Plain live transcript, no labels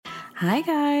Hi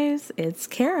guys, it's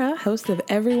Kara, host of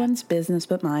Everyone's Business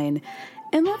But Mine.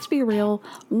 And let's be real,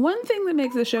 one thing that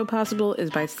makes the show possible is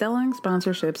by selling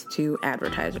sponsorships to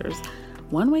advertisers.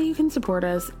 One way you can support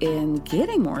us in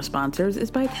getting more sponsors is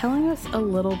by telling us a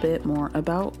little bit more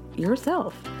about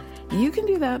yourself. You can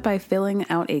do that by filling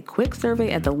out a quick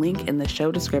survey at the link in the show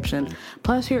description.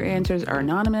 Plus, your answers are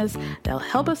anonymous. They'll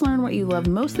help us learn what you love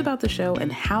most about the show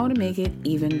and how to make it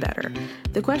even better.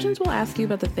 The questions will ask you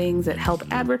about the things that help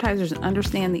advertisers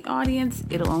understand the audience.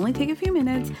 It'll only take a few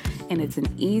minutes, and it's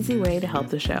an easy way to help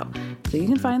the show. So you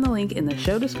can find the link in the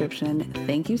show description.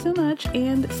 Thank you so much,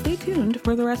 and stay tuned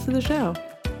for the rest of the show.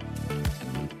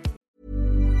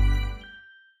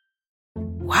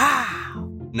 Wow.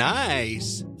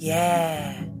 Nice.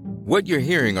 Yeah. What you're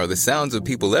hearing are the sounds of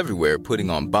people everywhere putting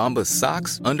on Bombas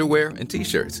socks, underwear, and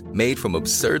T-shirts made from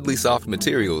absurdly soft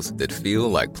materials that feel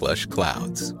like plush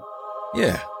clouds.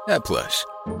 Yeah, that plush.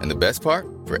 And the best part?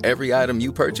 For every item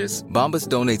you purchase, Bombas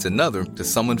donates another to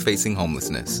someone facing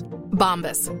homelessness.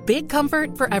 Bombas. Big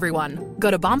comfort for everyone.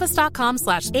 Go to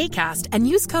bombas.com/ACAST and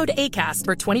use code ACAST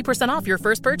for 20% off your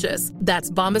first purchase.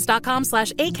 That's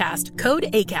bombas.com/ACAST. Code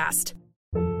ACAST.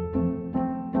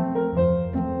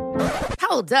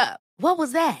 Hold up. What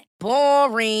was that?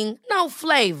 Boring. No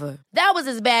flavor. That was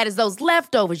as bad as those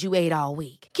leftovers you ate all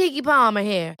week. Keke Palmer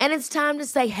here, and it's time to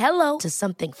say hello to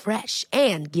something fresh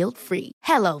and guilt-free.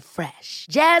 Hello Fresh.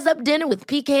 Jazz up dinner with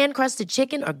pecan-crusted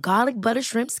chicken or garlic butter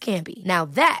shrimp scampi. Now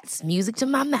that's music to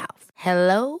my mouth.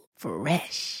 Hello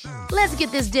Fresh. Let's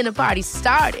get this dinner party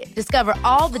started. Discover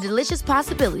all the delicious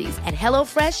possibilities at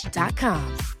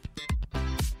hellofresh.com.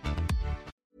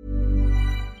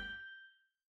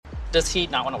 Does he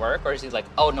not want to work, or is he like,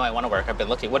 oh no, I want to work, I've been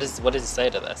looking? What does he say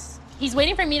to this? He's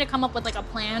waiting for me to come up with like a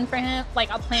plan for him, like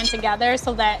a plan together,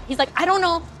 so that he's like, I don't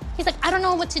know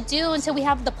what to do until we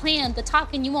have the plan, the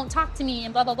talk, and you won't talk to me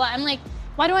and blah, blah, blah. I'm like,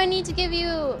 why do I need to give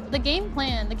you the game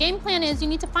plan? The game plan is you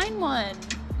need to find one.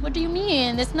 What do you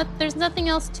mean? There's nothing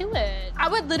else to it. I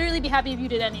would literally be happy if you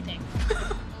did anything.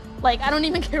 Like, I don't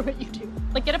even care what you do.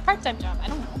 Like, get a part-time job, I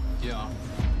don't know. Yeah.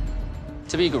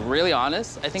 To be really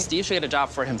honest, I think Steve should get a job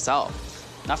for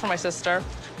himself. Not for my sister,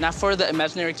 not for the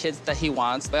imaginary kids that he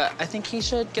wants, but I think he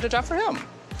should get a job for him.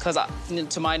 Because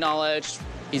to my knowledge,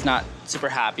 he's not super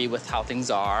happy with how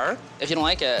things are. If you don't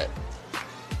like it,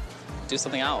 do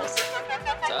something else.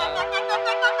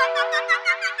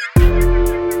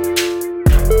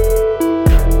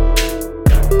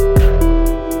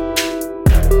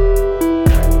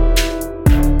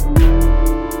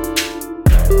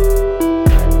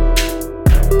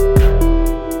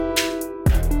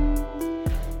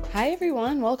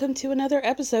 Welcome to another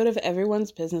episode of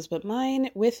Everyone's Business But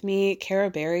Mine with me, Kara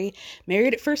Berry,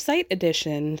 Married at First Sight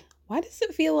edition. Why does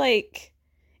it feel like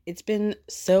it's been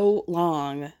so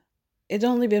long? It's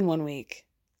only been 1 week.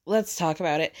 Let's talk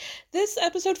about it. This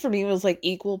episode for me was like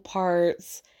equal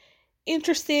parts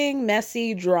interesting,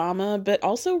 messy drama, but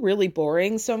also really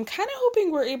boring. So I'm kind of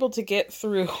hoping we're able to get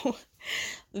through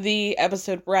the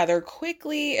episode rather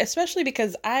quickly, especially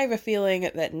because I have a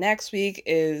feeling that next week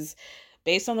is,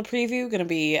 based on the preview, going to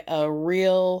be a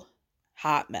real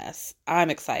hot mess. I'm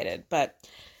excited, but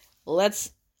let's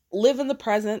live in the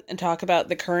present and talk about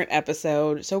the current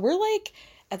episode. So we're like,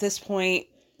 at this point,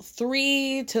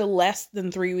 3 to less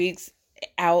than 3 weeks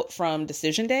out from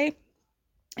Decision Day.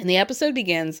 And the episode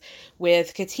begins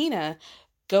with Katina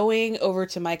going over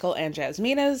to Michael and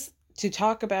Jasmina's to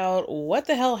talk about what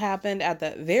the hell happened at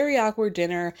that very awkward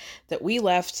dinner that we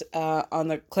left on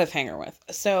the cliffhanger with.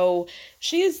 So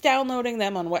she is downloading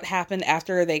them on what happened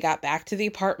after they got back to the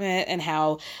apartment and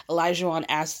how Elijah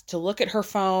asked to look at her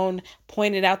phone,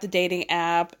 pointed out the dating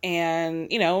app,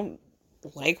 and, you know,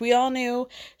 like we all knew,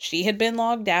 she had been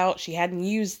logged out. She hadn't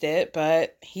used it,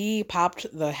 but he popped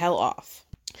the hell off.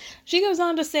 She goes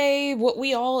on to say what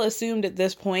we all assumed at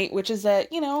this point, which is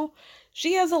that, you know,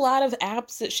 she has a lot of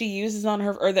apps that she uses on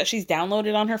her, or that she's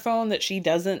downloaded on her phone that she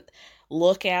doesn't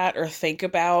look at or think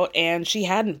about, and she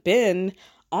hadn't been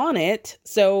on it.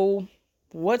 So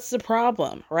what's the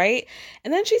problem, right?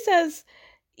 And then she says,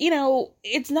 you know,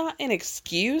 it's not an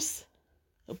excuse,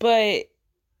 but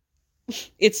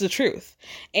it's the truth.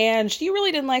 And she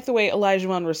really didn't like the way Elijah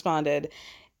responded.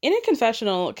 In a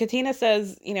confessional, Katina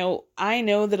says, you know, I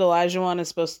know that Elijah is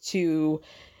supposed to,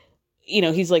 you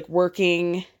know, he's like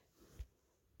working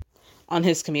on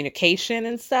his communication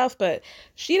and stuff, but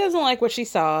she doesn't like what she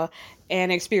saw and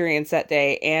experienced that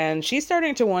day. And she's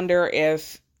starting to wonder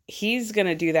if he's going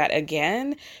to do that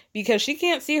again, because she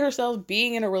can't see herself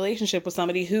being in a relationship with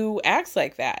somebody who acts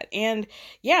like that. And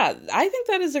yeah, I think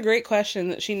that is a great question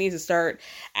that she needs to start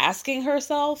asking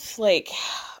herself. Like,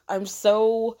 I'm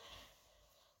so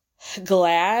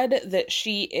glad that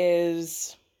she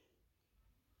is,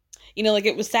 like,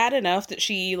 it was sad enough that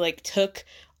she, like, took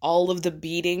all of the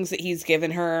beatings that he's given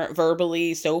her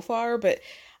verbally so far, but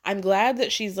I'm glad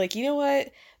that she's like, you know what?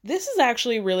 This is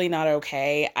actually really not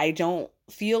okay. I don't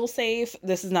feel safe.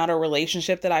 This is not a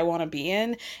relationship that I want to be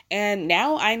in. And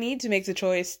now I need to make the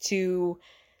choice to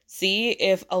see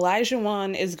if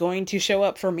Olajuwon is going to show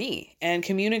up for me and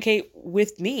communicate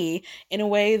with me in a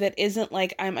way that isn't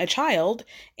like I'm a child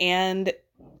and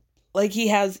like he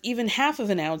has even half of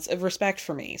an ounce of respect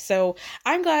for me. So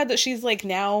I'm glad that she's like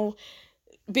now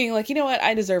being like, you know what,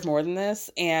 I deserve more than this,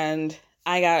 and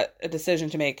I got a decision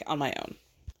to make on my own.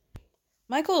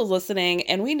 Michael is listening,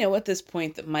 and we know at this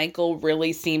point that Michael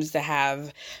really seems to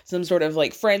have some sort of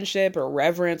like friendship or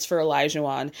reverence for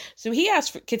Olajuwon. So he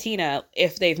asked Katina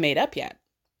if they've made up yet.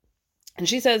 And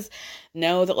she says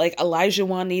no, that like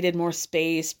Olajuwon needed more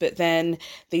space, but then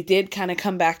they did kind of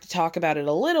come back to talk about it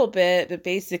a little bit, but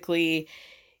basically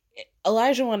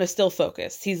Olajuwon is still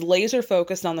focused. He's laser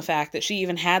focused on the fact that she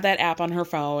even had that app on her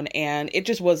phone, and it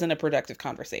just wasn't a productive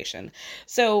conversation.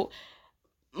 So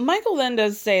Michael then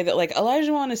does say that like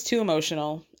Olajuwon is too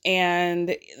emotional,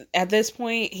 and at this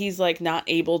point he's like not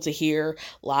able to hear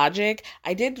logic.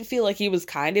 I did feel like he was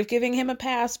kind of giving him a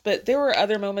pass, but there were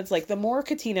other moments, like the more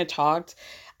Katina talked,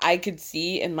 I could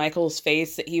see in Michael's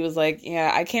face that he was like,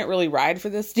 yeah, I can't really ride for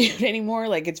this dude anymore.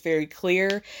 Like, it's very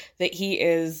clear that he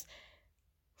is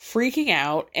freaking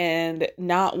out and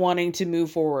not wanting to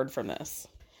move forward from this.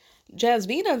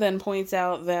 Jasmina then points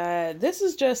out that this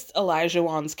is just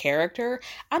Olajuwon's character.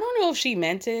 I don't know if she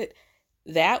meant it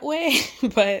that way,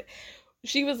 but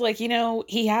she was like,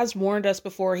 he has warned us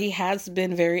before. He has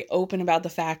been very open about the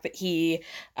fact that he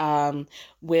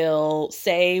will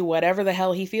say whatever the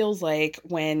hell he feels like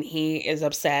when he is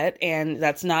upset. And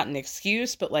that's not an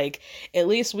excuse, but like, at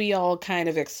least we all kind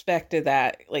of expected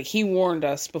that. Like, he warned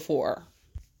us before.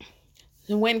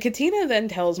 When Katina then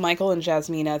tells Michael and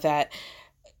Jasmina that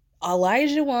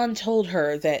Olajuwon told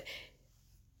her that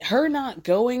her not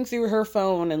going through her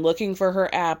phone and looking for her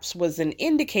apps was an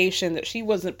indication that she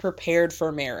wasn't prepared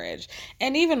for marriage.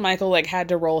 And even Michael like had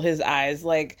to roll his eyes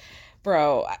like,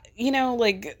 bro,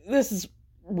 like, this is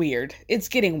weird. It's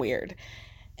getting weird.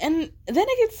 And then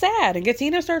it gets sad, and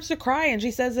Katina starts to cry, and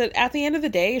she says that at the end of the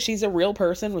day, she's a real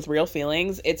person with real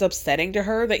feelings. It's upsetting to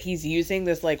her that he's using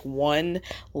this like one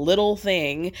little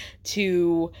thing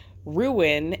to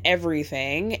ruin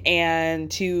everything and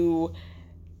to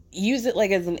use it like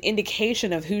as an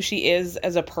indication of who she is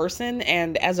as a person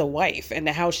and as a wife and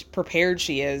how prepared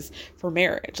she is for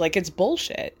marriage. Like, it's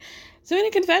bullshit. So in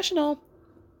a confessional,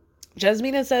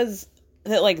 Jasmina says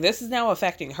that like this is now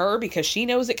affecting her because she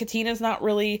knows that Katina's not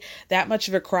really that much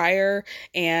of a crier,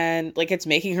 and like it's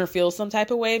making her feel some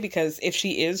type of way, because if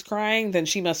she is crying, then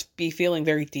she must be feeling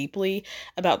very deeply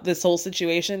about this whole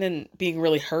situation and being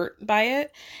really hurt by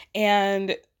it.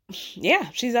 And yeah,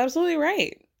 she's absolutely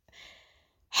right.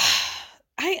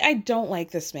 I don't like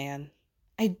this man.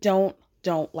 I don't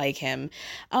like him.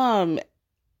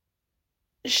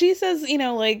 She says,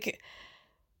 like,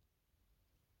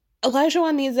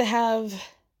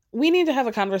 we need to have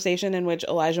a conversation in which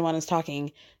Olajuwon is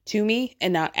talking to me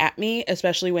and not at me,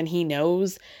 especially when he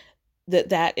knows that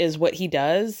that is what he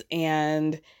does.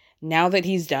 And now that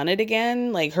he's done it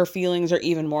again, like, her feelings are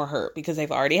even more hurt because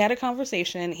they've already had a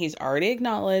conversation. He's already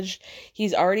acknowledged.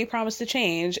 He's already promised to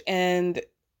change. And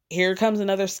here comes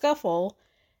another scuffle,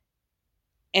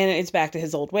 and it's back to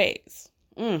his old ways.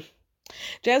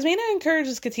 Jasmina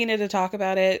encourages Katina to talk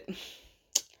about it.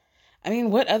 I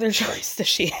mean, what other choice does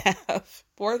she have?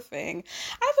 Poor thing.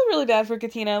 I feel really bad for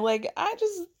Katina. Like,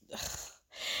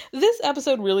 this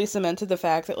episode really cemented the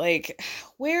fact that, like,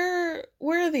 where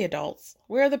are the adults?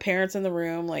 Where are the parents in the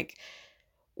room? Like,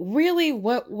 really,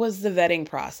 what was the vetting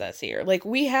process here? Like,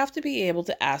 we have to be able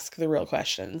to ask the real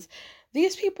questions.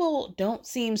 These people don't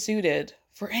seem suited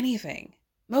for anything.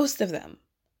 Most of them.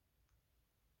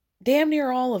 Damn near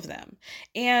all of them.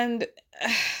 And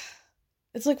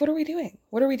it's like, what are we doing?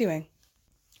 What are we doing?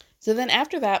 So then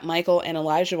after that, Michael and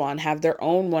Olajuwon have their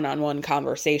own one-on-one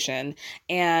conversation.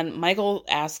 And Michael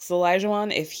asks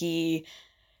Olajuwon if he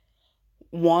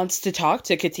wants to talk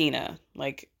to Katina.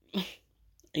 Like,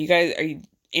 are you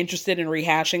interested in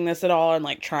rehashing this at all and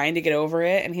like trying to get over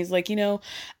it? And he's like,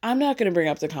 I'm not going to bring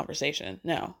up the conversation.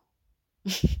 No.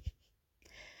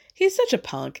 He's such a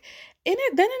punk. Then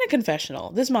in a confessional,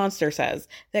 this monster says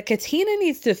that Katina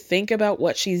needs to think about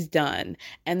what she's done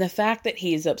and the fact that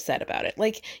he's upset about it.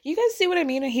 Like, you guys see what I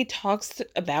mean when he talks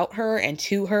about her and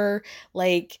to her?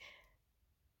 Like,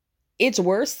 it's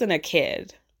worse than a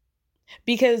kid.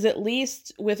 Because at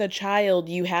least with a child,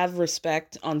 you have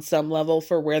respect on some level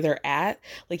for where they're at.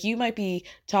 Like, you might be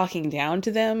talking down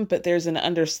to them, but there's an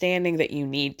understanding that you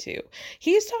need to.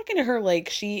 He's talking to her like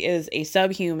she is a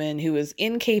subhuman who is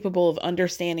incapable of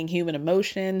understanding human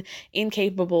emotion,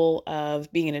 incapable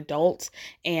of being an adult,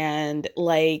 and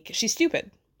like she's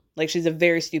stupid. Like, she's a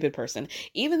very stupid person.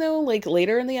 Even though, like,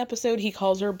 later in the episode, he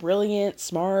calls her brilliant,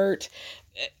 smart,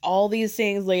 all these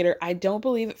things later, I don't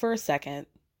believe it for a second.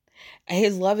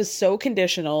 His love is so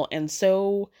conditional and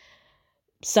so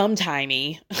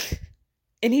sometimey.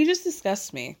 And he just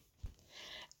disgusts me.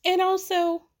 And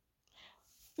also,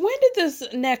 when did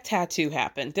this neck tattoo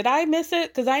happen? Did I miss it?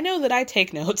 Because I know that I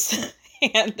take notes.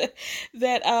 And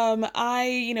that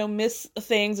I, miss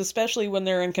things, especially when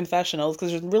they're in confessionals,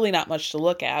 because there's really not much to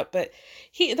look at. But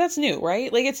that's new,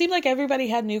 right? Like, it seemed like everybody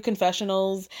had new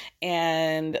confessionals,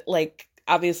 and like,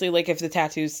 obviously, like, if the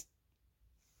tattoo's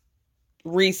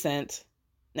recent,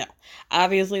 no,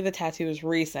 obviously the tattoo is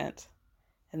recent,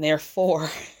 and therefore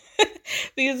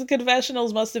these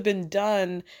confessionals must have been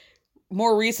done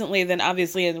more recently than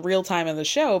obviously in real time in the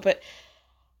show. But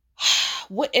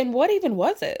what even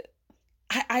was it?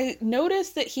 I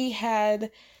noticed that he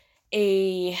had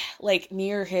a, like,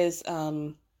 near his,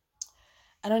 I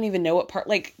don't even know what part,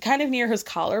 like, kind of near his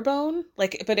collarbone,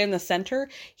 like, but in the center,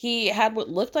 he had what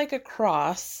looked like a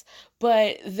cross,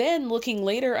 but then looking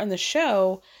later on the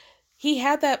show, he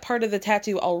had that part of the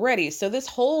tattoo already. So this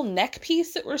whole neck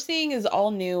piece that we're seeing is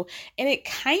all new, and it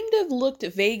kind of looked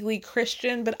vaguely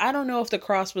Christian, but I don't know if the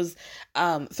cross was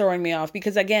throwing me off,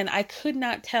 because again, I could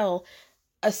not tell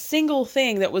a single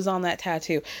thing that was on that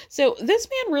tattoo. So this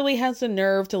man really has the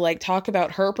nerve to, like, talk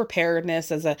about her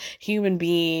preparedness as a human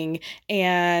being.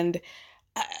 And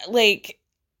like,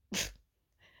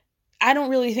 I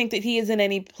don't really think that he is in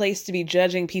any place to be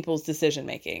judging people's decision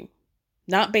making,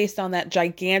 not based on that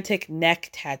gigantic neck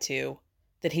tattoo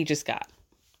that he just got.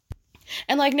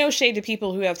 And, like, no shade to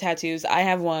people who have tattoos. I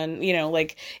have one,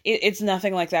 like, it's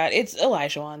nothing like that. It's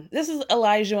Elijah. This is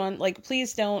Elijah. Like,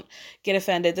 please don't get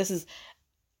offended. This is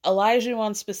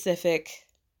Elijah specific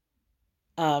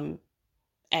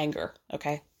anger,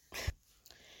 okay?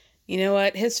 You know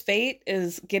what? His fate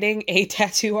is getting a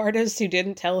tattoo artist who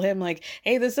didn't tell him, like,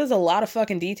 hey, this has a lot of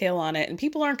fucking detail on it, and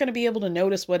people aren't going to be able to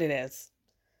notice what it is.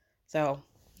 So,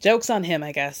 joke's on him,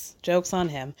 I guess. Joke's on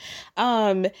him.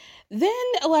 Then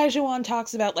Elijah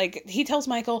talks about, like, he tells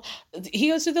Michael, he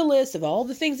goes through the list of all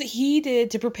the things that he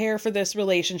did to prepare for this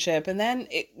relationship. And then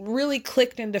it really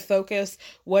clicked into focus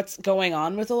what's going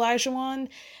on with Elijah.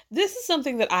 This is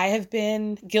something that I have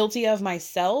been guilty of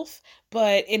myself,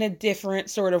 but in a different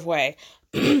sort of way.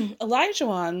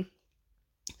 Elijah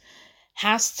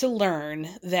has to learn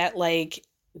that, like,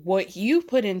 what you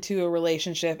put into a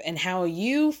relationship and how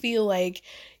you feel like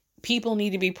people need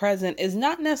to be present is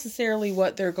not necessarily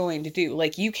what they're going to do.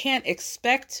 Like, you can't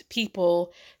expect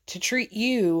people to treat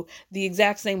you the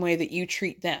exact same way that you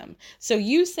treat them. So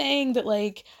you saying that,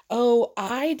 like, oh,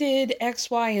 I did X,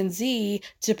 Y, and Z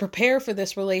to prepare for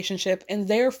this relationship, and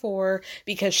therefore,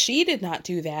 because she did not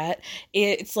do that,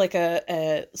 it's like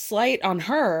a slight on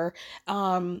her.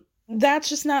 That's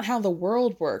just not how the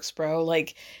world works, bro.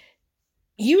 Like,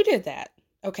 you did that,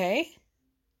 okay?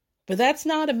 But that's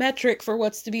not a metric for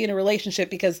what's to be in a relationship,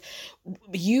 because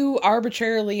you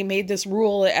arbitrarily made this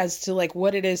rule as to, like,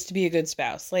 what it is to be a good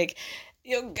spouse. Like,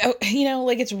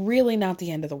 like, it's really not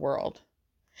the end of the world.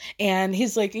 And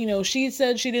he's like, she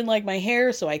said she didn't like my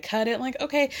hair, so I cut it. I'm like,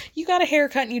 okay, you got a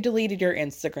haircut and you deleted your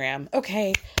Instagram.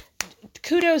 Okay,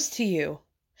 kudos to you.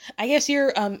 I guess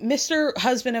you're Mr.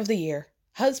 Husband of the Year.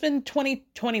 Husband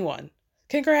 2021.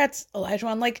 Congrats,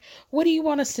 Elijah. Like, what do you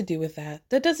want us to do with that?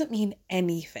 That doesn't mean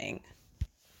anything.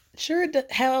 Sure,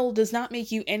 hell does not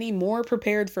make you any more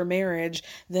prepared for marriage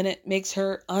than it makes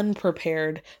her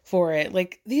unprepared for it.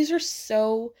 Like, these are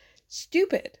so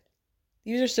stupid.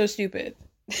 These are so stupid.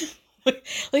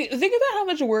 Like, think about how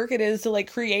much work it is to,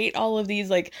 like, create all of these,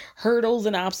 like, hurdles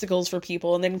and obstacles for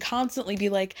people, and then constantly be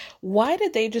like, why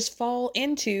did they just fall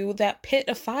into that pit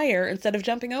of fire instead of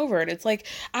jumping over it? It's like,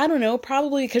 I don't know,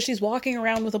 probably because she's walking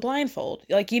around with a blindfold.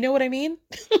 Like, you know what I mean?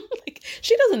 Like,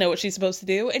 she doesn't know what she's supposed to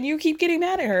do, and you keep getting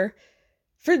mad at her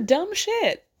for dumb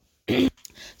shit.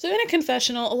 So in a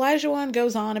confessional, Elijah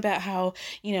goes on about how,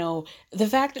 the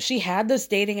fact that she had this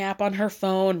dating app on her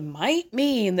phone might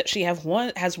mean that she has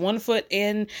one foot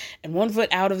in and one foot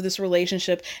out of this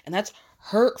relationship, and that's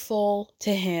hurtful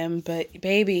to him. But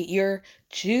baby, you're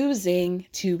choosing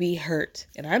to be hurt.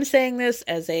 And I'm saying this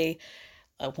as a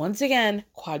once again,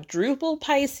 quadruple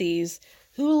Pisces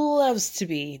who loves to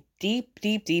be deep,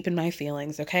 deep, deep in my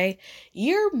feelings, okay?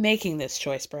 You're making this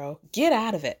choice, bro. Get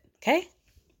out of it, okay?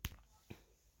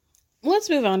 let's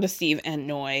move on to Steve and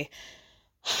Noi.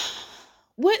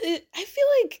 I feel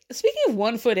like, speaking of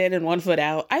 1 foot in and 1 foot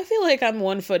out, I feel like I'm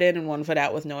 1 foot in and 1 foot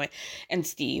out with Noi and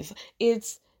Steve.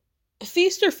 It's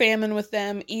feast or famine with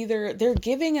them. Either they're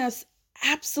giving us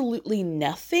absolutely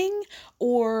nothing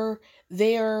or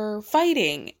they're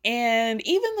fighting. And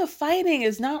even the fighting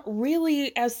is not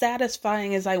really as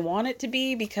satisfying as I want it to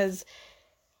be, because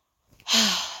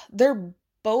they're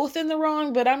both in the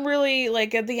wrong, but I'm really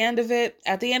like at the end of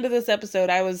this episode,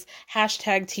 I was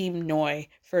hashtag Team Noi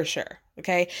for sure.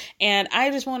 Okay. And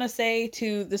I just want to say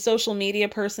to the social media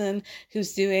person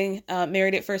who's doing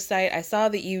Married at First Sight, I saw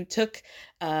that you took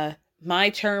my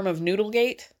term of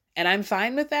Noodlegate, and I'm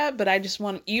fine with that, but I just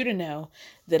want you to know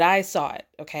that I saw it.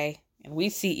 Okay. And we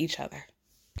see each other.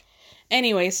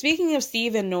 Anyway, speaking of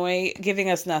Steve and Noi giving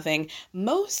us nothing,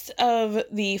 most of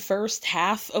the first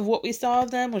half of what we saw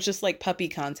of them was just like puppy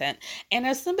content. And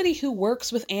as somebody who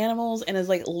works with animals and is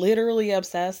like literally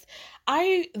obsessed,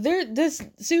 this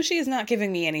Sushi is not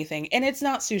giving me anything. And it's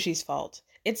not Sushi's fault.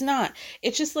 It's not.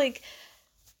 It's just like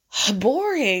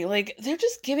boring. Like they're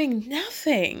just giving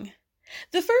nothing.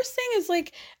 The first thing is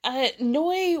like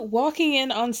Noi walking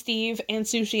in on Steve and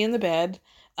Sushi in the bed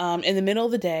in the middle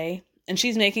of the day. And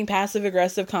she's making passive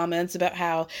aggressive comments about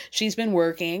how she's been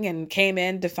working and came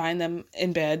in to find them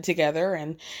in bed together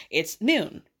and it's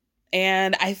noon.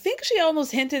 And I think she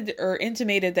almost hinted or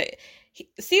intimated that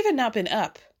Steve had not been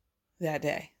up that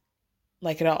day,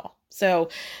 like at all. So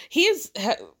he is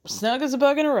snug as a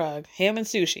bug in a rug, him and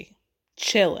Sushi,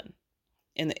 chilling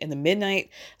in the midnight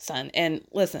sun. And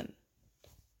listen,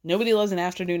 nobody loves an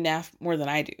afternoon nap more than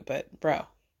I do, but bro,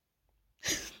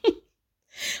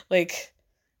 like,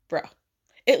 bro,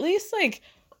 at least like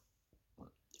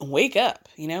wake up,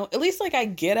 at least like I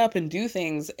get up and do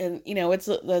things, and it's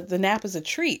the nap is a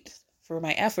treat for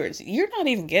my efforts. You're not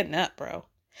even getting up, bro.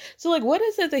 So like, what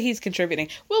is it that he's contributing?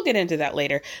 We'll get into that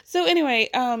later. So anyway,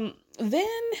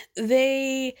 then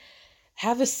they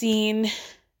have a scene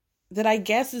that I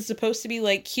guess is supposed to be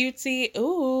like cutesy.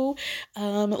 Ooh,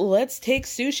 let's take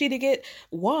Sushi to get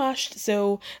washed.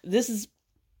 So this is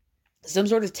some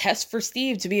sort of test for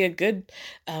Steve to be a good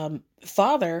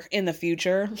father in the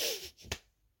future.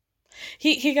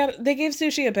 They gave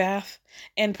Sushi a bath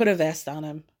and put a vest on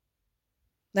him.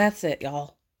 That's it,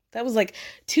 y'all. That was like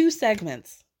 2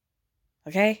 segments.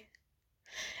 Okay?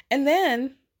 And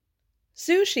then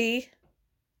Sushi,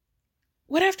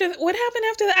 what happened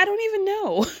after that? I don't even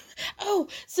know. Oh,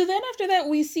 so then after that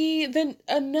we see then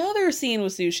another scene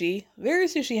with Sushi, very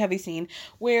Sushi heavy scene,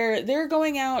 where they're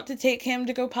going out to take him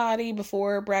to go potty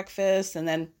before breakfast, and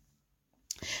then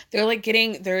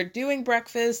they're doing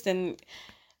breakfast and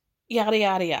yada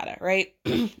yada yada, right?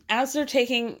 As they're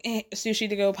taking Sushi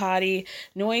to go potty,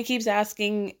 Noi keeps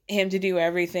asking him to do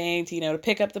everything, to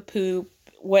pick up the poop,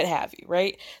 what have you,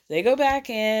 right? They go back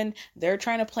in, they're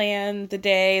trying to plan the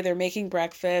day, they're making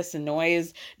breakfast, and Noi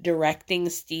is directing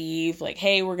Steve, like,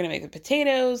 hey, we're going to make the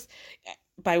potatoes.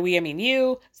 By we, I mean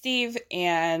you, Steve,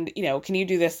 and, can you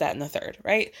do this, that, and the third,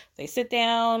 right? They sit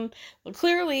down. Well,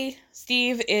 clearly,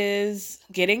 Steve is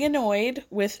getting annoyed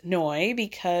with Noi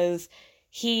because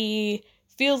he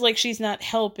feels like she's not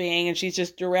helping and she's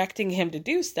just directing him to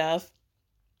do stuff.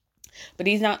 But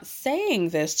he's not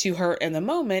saying this to her in the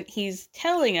moment. He's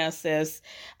telling us this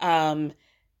in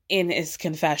his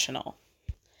confessional.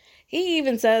 He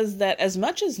even says that as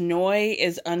much as Noi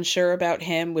is unsure about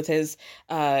him with his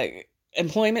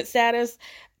employment status,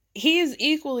 he is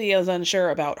equally as unsure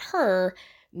about her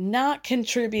not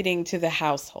contributing to the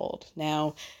household.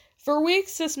 Now, for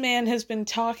weeks, this man has been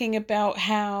talking about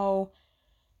how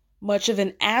much of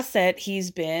an asset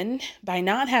he's been by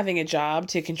not having a job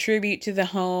to contribute to the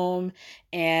home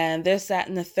and this, that,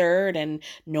 and the third. And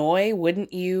Noi,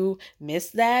 wouldn't you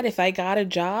miss that if I got a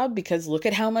job? Because look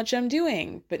at how much I'm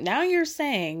doing. But now you're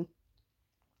saying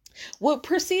what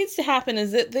proceeds to happen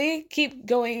is that they keep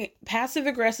going passive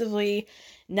aggressively,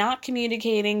 not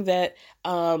communicating that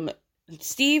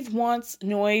Steve wants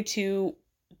Noi to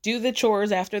do the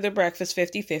chores after the breakfast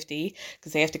 50-50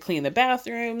 because they have to clean the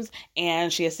bathrooms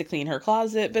and she has to clean her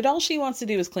closet, but all she wants to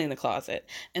do is clean the closet.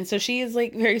 And so she is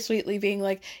like very sweetly being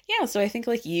like, yeah, so I think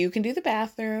like you can do the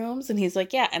bathrooms. And he's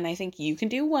like, yeah, and I think you can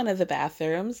do one of the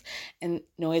bathrooms. And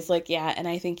Noi's like, yeah, and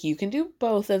I think you can do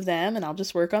both of them and I'll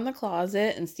just work on the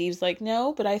closet. And Steve's like,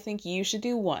 no, but I think you should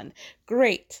do one.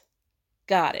 Great.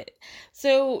 Got it.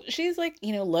 So she's like,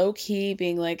 low key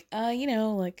being like,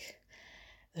 like,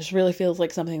 this really feels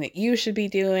like something that you should be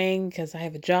doing because I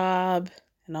have a job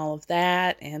and all of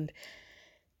that. And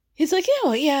he's like,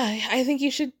 yeah, I think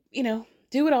you should,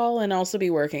 do it all and also be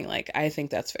working. Like, I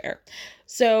think that's fair.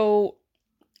 So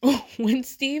when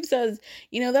Steve says,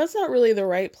 that's not really the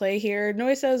right play here,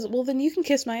 Noy says, well, then you can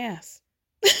kiss my ass.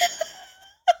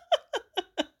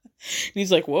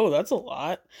 He's like, whoa, that's a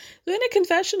lot. So in a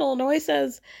confessional, Noy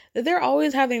says that they're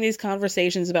always having these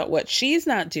conversations about what she's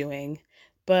not doing,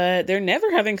 but they're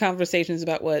never having conversations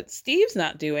about what Steve's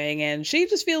not doing. And she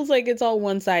just feels like it's all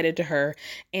one-sided to her.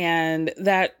 And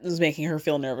that is making her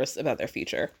feel nervous about their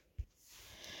future.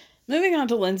 Moving on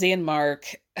to Lindsay and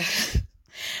Mark.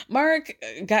 Mark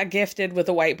got gifted with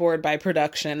a whiteboard by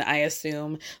production, I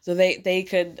assume, so they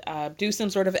could do some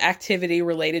sort of activity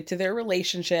related to their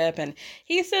relationship. And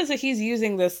he says that he's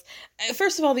using this.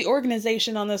 First of all, the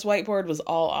organization on this whiteboard was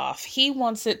all off. He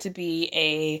wants it to be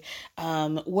a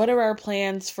what are our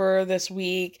plans for this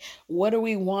week? What do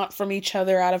we want from each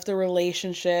other out of the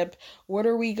relationship? What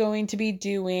are we going to be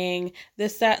doing?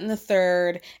 This, that, and the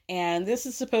third. And this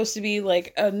is supposed to be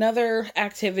like another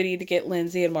activity to get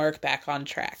Lindsay and Mark back on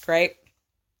track, right?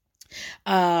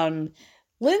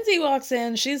 Lindsay walks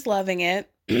in, she's loving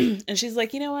it, and she's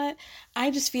like, you know what?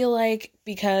 I just feel like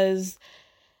because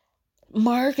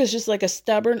Mark is just like a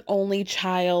stubborn only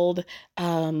child,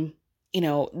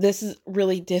 this is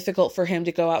really difficult for him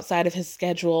to go outside of his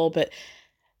schedule, but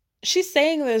she's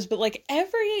saying this, but like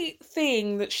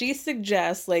everything that she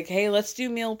suggests, like, hey, let's do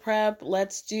meal prep,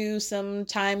 let's do some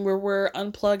time where we're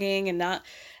unplugging and not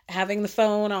having the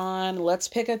phone on, let's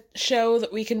pick a show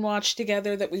that we can watch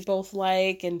together that we both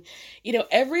like. And,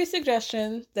 every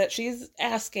suggestion that she's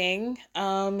asking,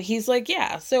 he's like,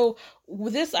 yeah. So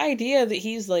with this idea that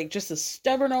he's like just a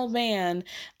stubborn old man,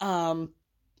 who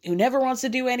never wants to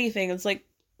do anything, it's like,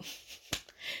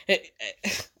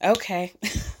 okay.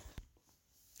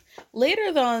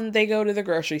 Later on, they go to the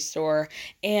grocery store,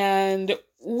 and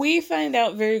we find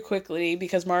out very quickly,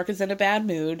 because Mark is in a bad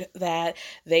mood, that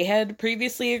they had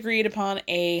previously agreed upon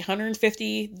a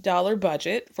 $150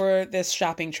 budget for this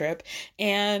shopping trip.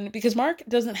 And because Mark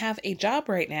doesn't have a job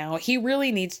right now, he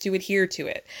really needs to adhere to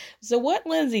it. So what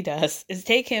Lindsay does is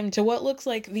take him to what looks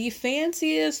like the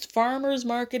fanciest farmer's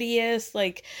marketiest,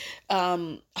 like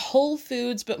Whole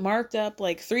Foods, but marked up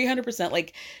like 300%,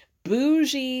 like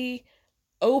bougie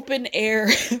open air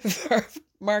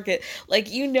market. Like,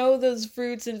 those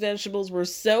fruits and vegetables were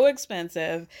so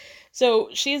expensive. So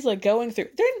she's like going through,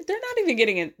 they're not even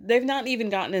getting in. They've not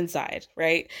even gotten inside,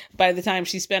 right? By the time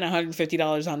she spent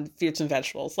 $150 on fruits and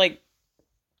vegetables. Like,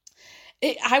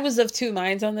 I was of two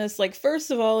minds on this. Like, first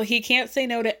of all, he can't say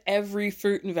no to every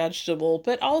fruit and vegetable,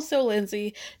 but also,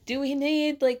 Lindsay, do we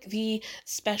need like the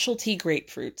specialty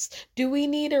grapefruits? Do we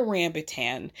need a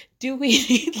rambutan? Do we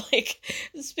need like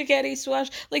spaghetti squash?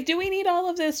 Like, do we need all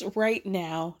of this right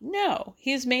now? No,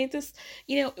 he's made this,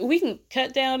 we can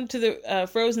cut down to the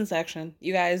frozen section,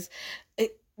 you guys.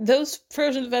 Those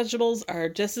frozen vegetables are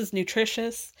just as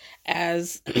nutritious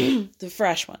as the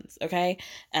fresh ones, okay?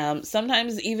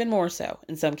 Sometimes even more so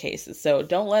in some cases. So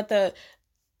don't let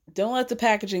the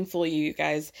packaging fool you, you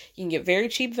guys. You can get very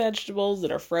cheap vegetables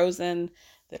that are frozen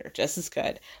that are just as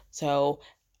good. So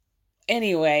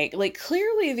anyway, like,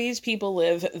 clearly these people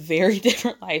live very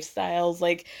different lifestyles.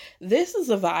 Like, this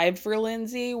is a vibe for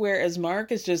Lindsay, whereas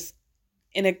Mark is just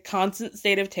in a constant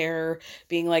state of terror,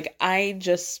 being like, I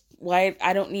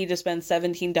don't need to spend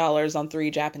 $17 on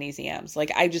 3 Japanese yams.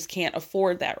 Like, I just can't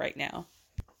afford that right now.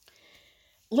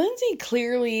 Lindsay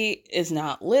clearly is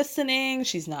not listening.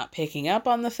 She's not picking up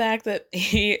on the fact that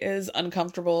he is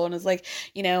uncomfortable and is like,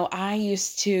 I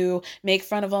used to make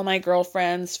fun of all my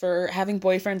girlfriends for having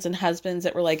boyfriends and husbands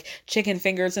that were like chicken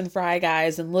fingers and fry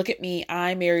guys. And look at me,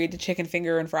 I married a chicken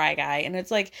finger and fry guy. And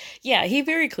it's like, yeah, he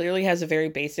very clearly has a very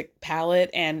basic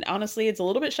palate. And honestly, it's a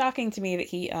little bit shocking to me that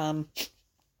he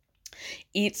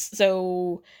eats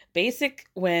so basic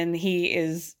when he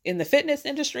is in the fitness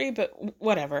industry, but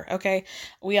whatever. Okay.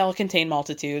 We all contain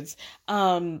multitudes.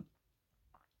 But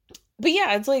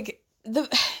yeah, it's like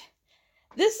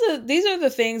these are the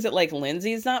things that like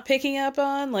Lindsay's not picking up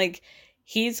on. Like,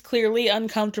 he's clearly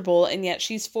uncomfortable, and yet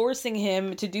she's forcing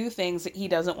him to do things that he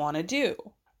doesn't want to do.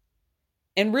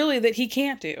 And really that he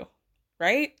can't do.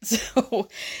 Right? So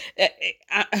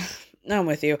I'm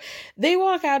with you. They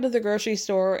walk out of the grocery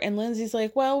store, and Lindsay's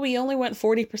like, well, we only went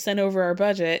 40% over our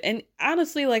budget. And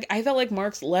honestly, like, I felt like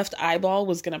Mark's left eyeball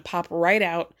was going to pop right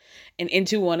out and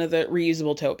into one of the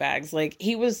reusable tote bags. Like,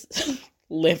 he was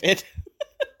livid.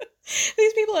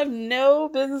 These people have no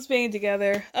business being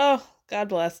together. Oh, God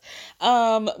bless.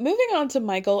 Moving on to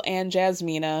Michael and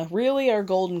Jasmina, really our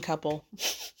golden couple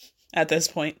at this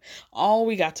point. All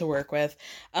we got to work with.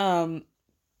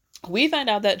 We find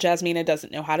out that Jasmina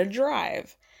doesn't know how to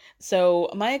drive.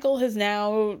 So Michael has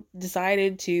now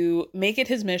decided to make it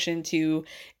his mission to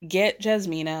get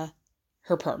Jasmina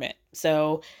her permit.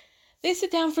 So they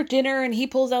sit down for dinner and he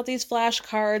pulls out these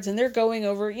flashcards and they're going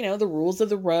over, the rules of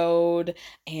the road,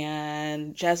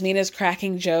 and Jasmina's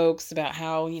cracking jokes about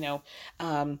how,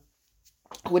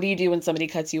 what do you do when somebody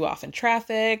cuts you off in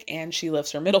traffic? And she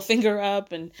lifts her middle finger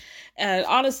up and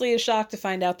honestly is shocked to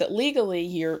find out that legally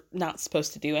you're not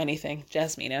supposed to do anything.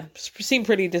 Jasmina seemed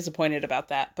pretty disappointed about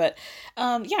that. But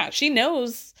she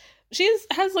knows.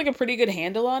 Has like a pretty good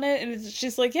handle on it. And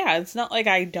she's like, yeah, it's not like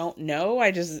I don't know.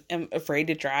 I just am afraid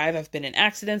to drive. I've been in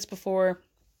accidents before.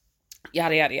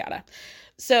 Yada, yada, yada.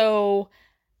 So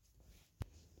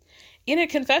in a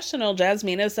confessional,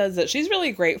 Jasmina says that she's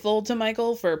really grateful to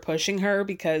Michael for pushing her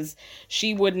because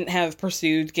she wouldn't have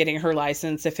pursued getting her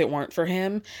license if it weren't for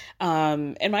him.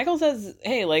 And Michael says,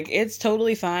 hey, like, it's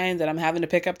totally fine that I'm having to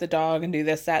pick up the dog and do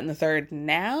this, that, and the third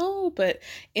now, but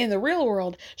in the real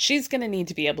world, she's going to need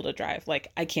to be able to drive.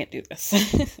 Like, I can't do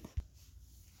this.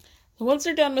 Once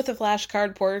they're done with the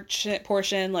flashcard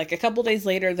portion, like a couple days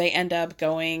later, they end up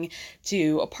going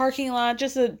to a parking lot,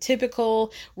 just a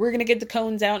typical, we're going to get the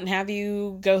cones out and have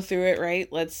you go through it, right?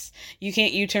 You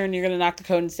can't U-turn, you're going to knock the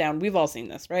cones down. We've all seen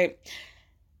this, right?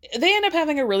 They end up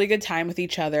having a really good time with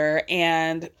each other,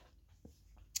 and,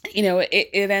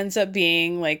 it ends up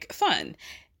being, like, fun.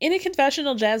 In a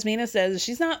confessional, Jasmina says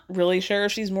she's not really sure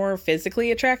if she's more physically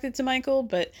attracted to Michael,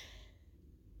 but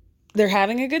they're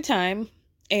having a good time.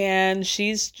 And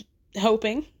she's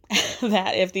hoping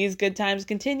that if these good times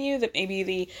continue, that maybe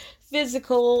the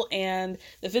physical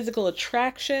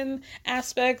attraction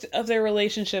aspect of their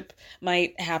relationship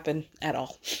might happen at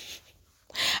all.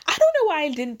 I don't know why I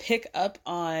didn't pick up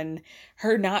on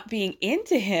her not being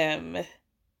into him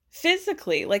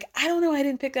physically. Like, I don't know, I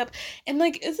didn't pick up. And,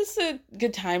 like, is this a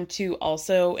good time to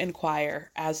also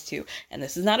inquire as to, and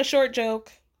this is not a short joke,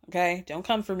 okay? Don't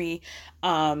come for me.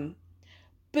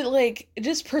 But, like,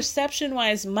 just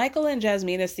perception-wise, Michael and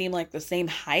Jasmina seem like the same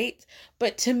height.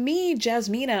 But to me,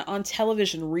 Jasmina on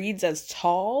television reads as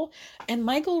tall, and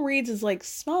Michael reads as, like,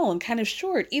 small and kind of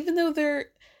short, even though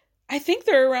I think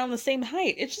they're around the same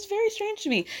height. It's just very strange to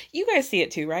me. You guys see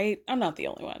it too, right? I'm not the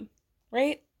only one,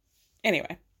 right?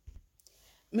 Anyway.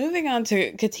 Moving on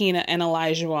to Katina and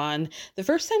Elijah, the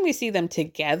first time we see them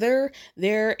together,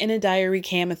 they're in a diary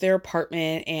cam at their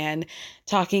apartment and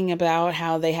talking about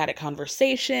how they had a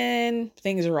conversation.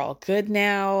 Things are all good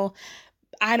now.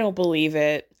 I don't believe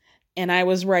it. And I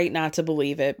was right not to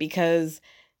believe it, because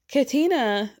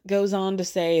Katina goes on to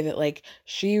say that, like,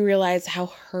 she realized how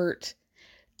hurt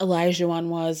Elijah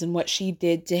was and what she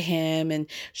did to him, and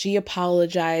she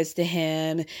apologized to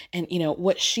him and,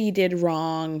 what she did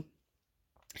wrong.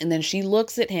 And then she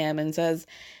looks at him and says,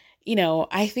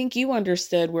 I think you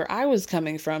understood where I was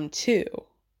coming from too.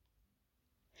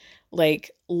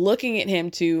 Like, looking at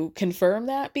him to confirm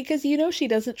that, because, she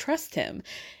doesn't trust him.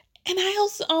 And I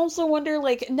also wonder,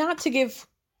 like, not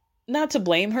to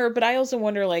blame her, but I also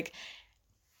wonder, like,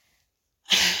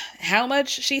 how much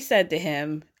she said to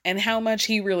him and how much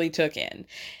he really took in.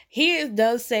 He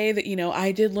does say that,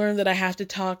 I did learn that I have to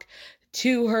talk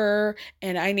to her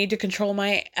and I need to control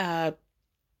my,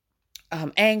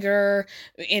 anger,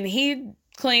 and he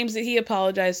claims that he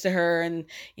apologized to her, and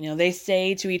they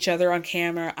say to each other on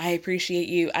camera, I appreciate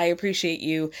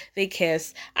you, they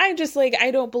kiss. I'm just like,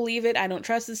 I don't believe it. I don't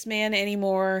trust this man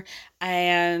anymore.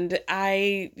 And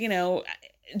I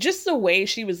just the way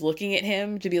she was looking at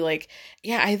him to be like,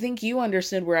 yeah, I think you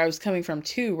understood where I was coming from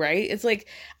too, right? It's like,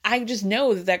 I just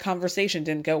know that conversation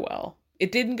didn't go well.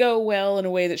 It didn't go well in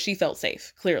a way that she felt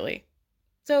safe, clearly.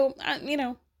 So I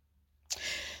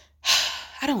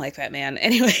don't like that man.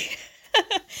 Anyway, then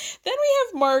we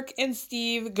have Mark and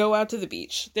Steve go out to the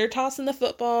beach. They're tossing the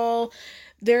football.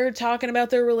 They're talking about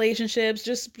their relationships,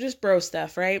 just bro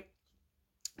stuff, right?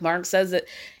 Mark says that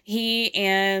he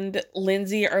and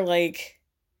Lindsay are, like,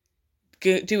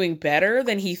 doing better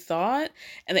than he thought,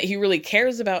 and that he really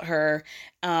cares about her,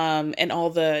 and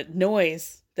all the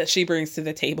noise that she brings to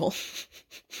the table.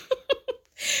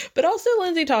 But also,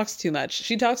 Lindsay talks too much.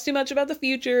 She talks too much about the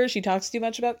future. She talks too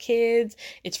much about kids.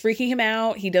 It's freaking him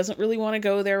out. He doesn't really want to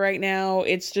go there right now.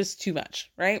 It's just too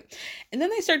much, right? And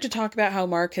then they start to talk about how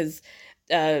Mark has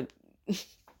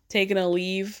taken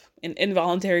an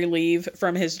involuntary leave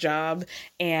from his job,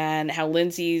 and how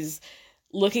Lindsay's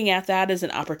looking at that as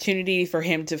an opportunity for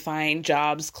him to find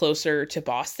jobs closer to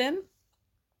Boston.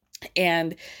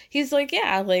 And he's like,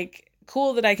 yeah, like,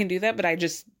 cool that I can do that, but I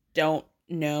just don't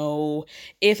know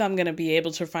if I'm going to be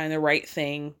able to find the right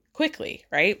thing quickly,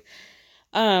 right?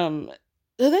 Then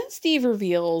Steve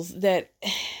reveals that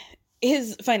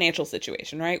his financial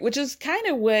situation, right? Which is kind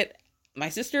of what my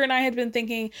sister and I had been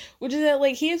thinking, which is that,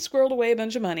 like, he had squirreled away a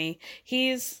bunch of money.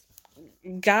 He's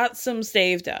got some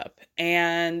saved up.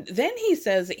 And then he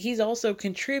says that he's also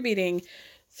contributing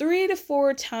 3 to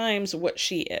 4 times what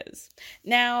she is.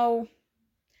 Now,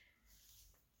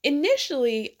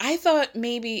 initially, I thought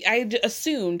maybe, I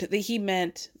assumed that he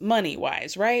meant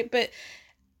money-wise, right? But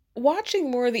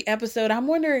watching more of the episode, I'm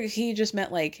wondering if he just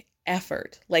meant like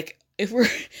effort. Like if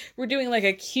we're doing like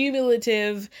a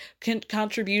cumulative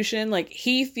contribution, like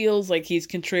he feels like he's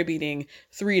contributing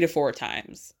 3 to 4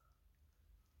 times.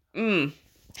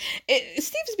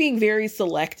 Steve's being very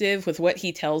selective with what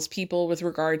he tells people with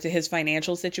regard to his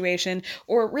financial situation,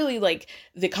 or really like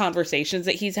the conversations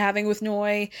that he's having with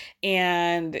Noi.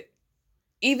 And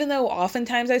even though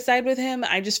oftentimes I side with him,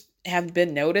 I just have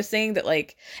been noticing that,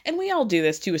 like, and we all do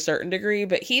this to a certain degree,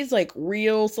 but he's like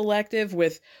real selective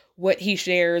with what he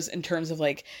shares in terms of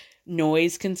like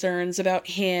Noi's concerns about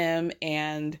him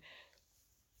and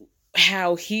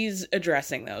how he's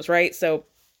addressing those, right? So,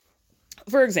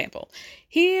 for example,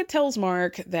 he tells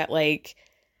Mark that, like,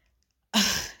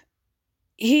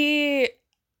 he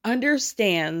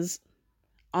understands,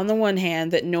 on the one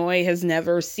hand, that Noi has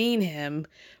never seen him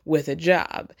with a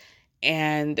job,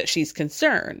 and she's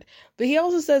concerned. But he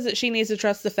also says that she needs to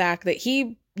trust the fact that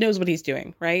he knows what he's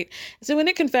doing, right? So in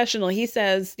a confessional,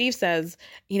 Steve says,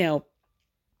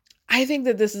 I think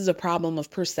that this is a problem of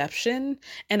perception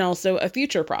and also a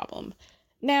future problem.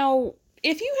 Now,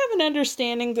 if you have an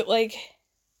understanding that, like,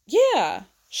 yeah,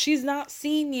 she's not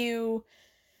seen you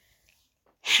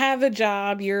have a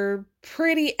job, you're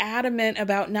pretty adamant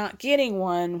about not getting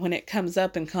one when it comes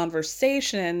up in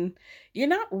conversation, you're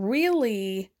not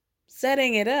really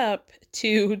setting it up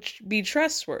to be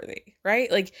trustworthy,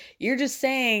 right? Like, you're just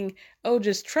saying, oh,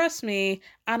 just trust me.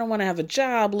 I don't want to have a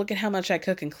job. Look at how much I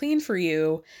cook and clean for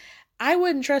you. I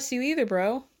wouldn't trust you either,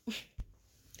 bro.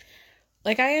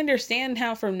 Like, I understand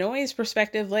how from Noi's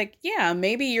perspective, like, yeah,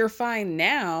 maybe you're fine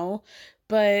now,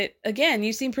 but again,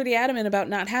 you seem pretty adamant about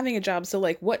not having a job. So,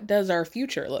 like, what does our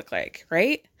future look like,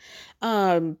 right?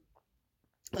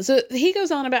 So he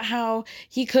goes on about how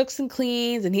he cooks and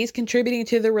cleans and he's contributing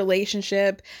to the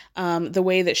relationship, the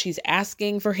way that she's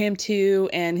asking for him to.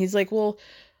 And he's like, well,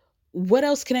 what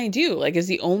else can I do? Like, is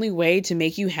the only way to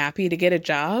make you happy to get a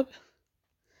job?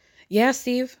 Yeah,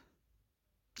 Steve.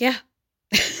 Yeah.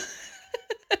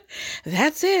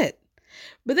 That's it.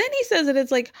 But then he says that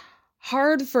it's like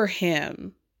hard for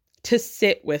him to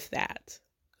sit with that.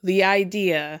 The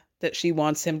idea that she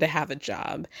wants him to have a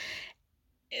job.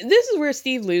 This is where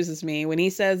Steve loses me when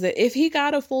he says that if he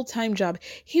got a full-time job,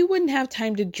 he wouldn't have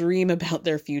time to dream about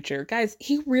their future. Guys,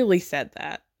 he really said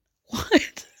that.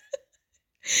 What?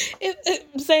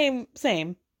 Same.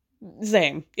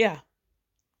 Yeah.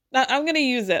 I'm going to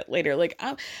use that later. Like,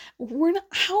 how am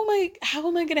I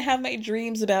going to have my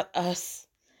dreams about us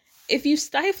if you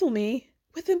stifle me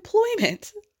with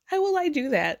employment? How will I do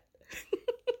that?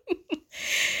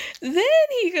 Then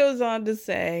he goes on to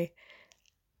say,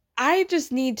 I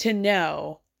just need to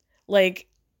know, like,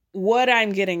 what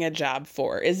I'm getting a job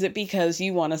for. Is it because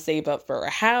you want to save up for a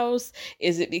house?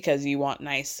 Is it because you want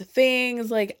nice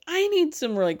things? Like, I need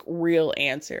some, like, real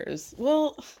answers.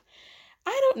 Well,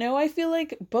 I don't know. I feel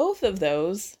like both of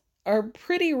those are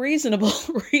pretty reasonable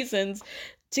reasons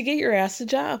to get your ass a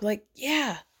job. Like,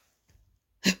 yeah.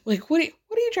 Like, what are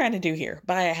you trying to do here?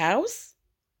 Buy a house?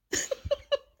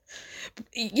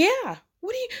 Yeah.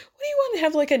 What do you want to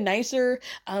have, like, a nicer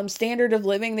standard of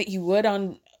living that you would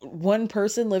on one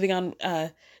person living on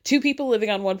 2 people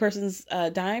living on one person's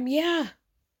dime? Yeah.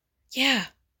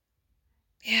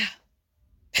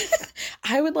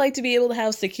 I would like to be able to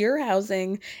have secure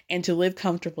housing and to live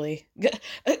comfortably.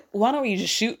 Why don't you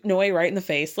just shoot Noi right in the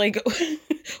face? Like,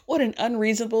 what an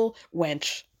unreasonable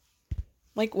wench.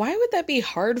 Like, why would that be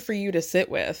hard for you to sit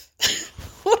with?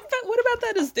 What about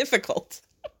that is difficult?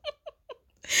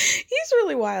 He's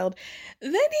really wild.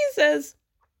 Then he says,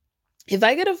 if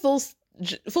I get a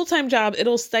full-time job,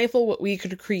 it'll stifle what we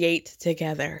could create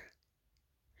together.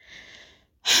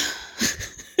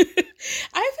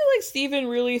 I feel like Steven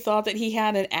really thought that he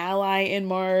had an ally in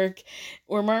Mark,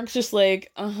 or Mark's just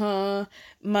like,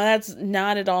 that's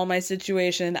not at all my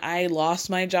situation. I lost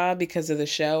my job because of the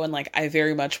show, and, like, I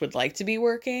very much would like to be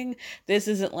working. This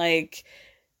isn't like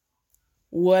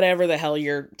whatever the hell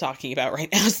you're talking about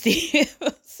right now, Steve.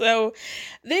 So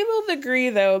they both agree,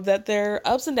 though, that their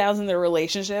ups and downs in their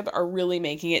relationship are really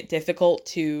making it difficult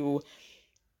to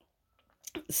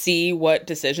see what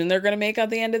decision they're going to make at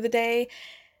the end of the day.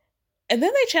 And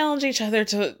then they challenge each other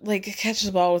to, like, catch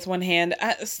the ball with one hand.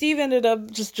 Steve ended up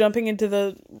just jumping into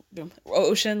the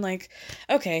ocean, like,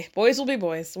 okay, boys will be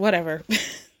boys, whatever.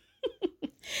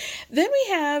 Then we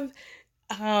have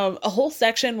a whole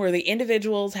section where the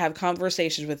individuals have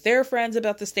conversations with their friends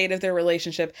about the state of their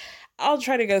relationship. I'll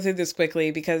try to go through this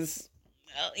quickly because,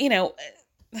 you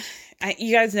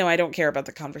guys know I don't care about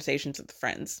the conversations with the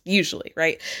friends, usually,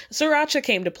 right? Sriracha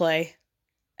came to play,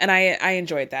 and I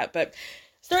enjoyed that. But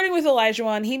starting with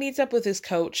Olajuwon, he meets up with his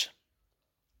coach,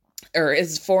 or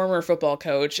his former football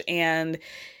coach, and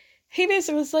he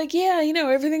basically was like, yeah,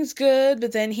 everything's good.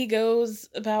 But then he goes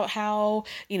about how,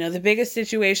 the biggest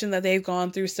situation that they've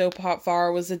gone through so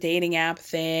far was the dating app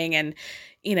thing. And,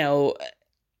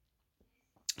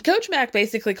 Coach Mack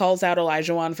basically calls out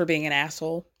Olajuwon for being an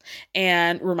asshole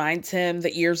and reminds him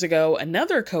that years ago,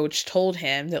 another coach told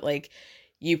him that, like,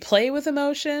 you play with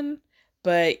emotion,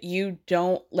 but you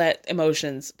don't let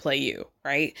emotions play you,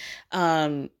 right?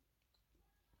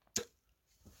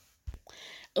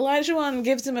 Olajuwon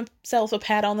gives himself a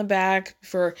pat on the back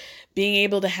for being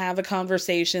able to have a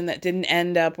conversation that didn't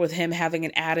end up with him having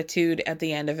an attitude at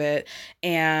the end of it.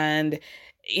 And,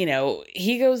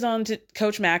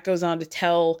 Coach Mack goes on to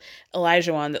tell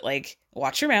Olajuwon that, like,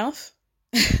 watch your mouth,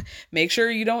 make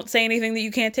sure you don't say anything that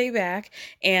you can't take back.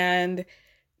 And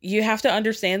you have to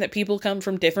understand that people come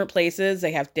from different places.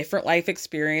 They have different life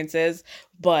experiences,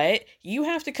 but you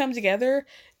have to come together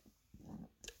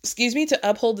to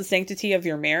uphold the sanctity of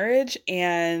your marriage.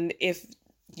 And if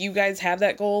you guys have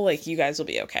that goal, like, you guys will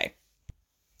be okay.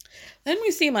 Then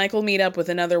we see Michael meet up with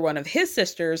another one of his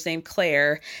sisters named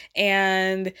Claire,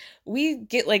 and we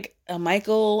get like a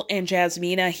Michael and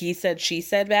Jasmina he said, she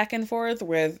said back and forth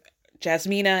with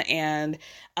Jasmina, and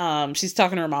she's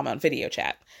talking to her mom on video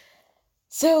chat.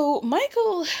 So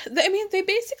Michael, they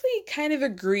basically kind of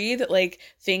agree that, like,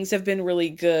 things have been really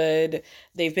good.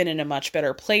 They've been in a much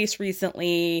better place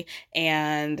recently,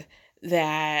 and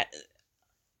that's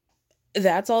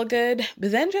all good.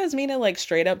 But then Jasmina, like,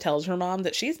 straight up tells her mom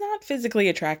that she's not physically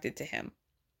attracted to him.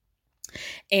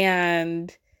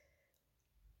 And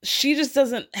she just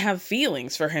doesn't have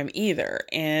feelings for him either.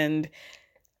 And,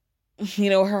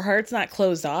 her heart's not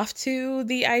closed off to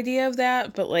the idea of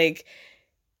that, but, like,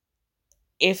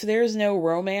 if there's no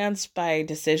romance by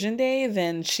decision day,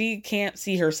 then she can't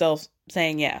see herself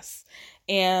saying yes.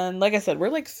 And like I said, we're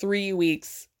like 3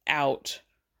 weeks out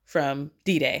from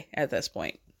D-Day at this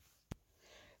point.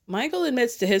 Michael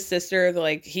admits to his sister that,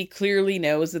 like, he clearly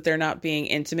knows that they're not being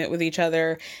intimate with each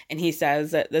other. And he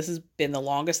says that this has been the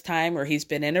longest time where he's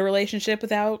been in a relationship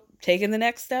without taking the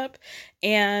next step.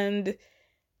 And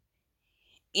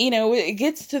it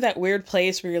gets to that weird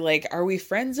place where you're like, are we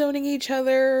friend zoning each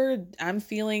other? I'm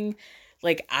feeling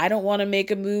like I don't want to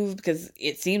make a move because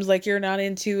it seems like you're not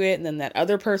into it. And then that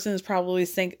other person is probably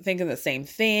thinking the same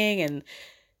thing. And,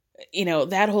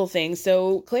 that whole thing.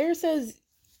 So Claire says,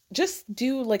 just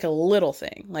do like a little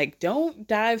thing. Like, don't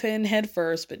dive in head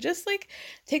first, but just like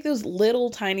take those little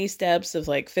tiny steps of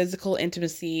like physical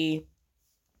intimacy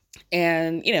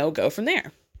and, go from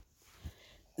there.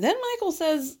 Then Michael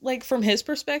says, like, from his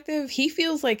perspective, he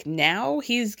feels like now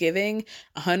he's giving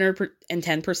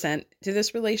 110% to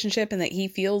this relationship, and that he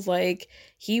feels like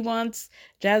he wants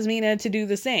Jasmina to do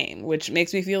the same, which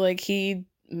makes me feel like he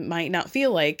might not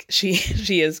feel like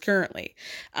she is currently.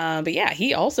 But yeah,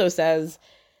 he also says,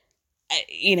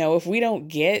 if we don't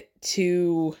get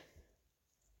to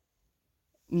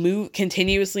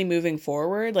continuously moving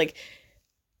forward, like,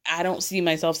 I don't see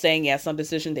myself saying yes on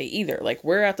decision day either. Like,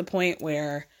 we're at the point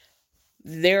where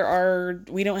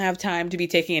we don't have time to be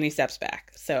taking any steps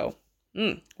back. So,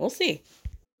 we'll see.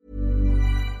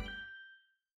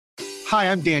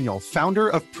 Hi, I'm Daniel, founder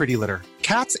of Pretty Litter.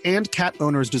 Cats and cat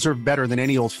owners deserve better than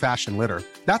any old-fashioned litter.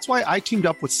 That's why I teamed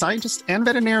up with scientists and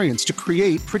veterinarians to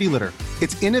create Pretty Litter.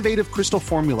 Its innovative crystal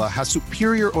formula has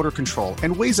superior odor control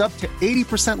and weighs up to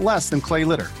 80% less than clay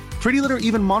litter. Pretty Litter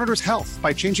even monitors health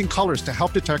by changing colors to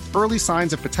help detect early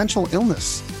signs of potential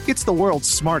illness. It's the world's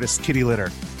smartest kitty litter.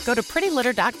 Go to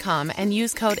prettylitter.com and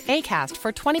use code ACAST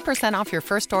for 20% off your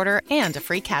first order and a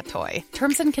free cat toy.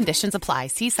 Terms and conditions apply.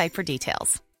 See site for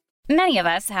details. Many of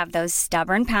us have those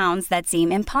stubborn pounds that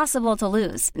seem impossible to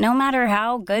lose, no matter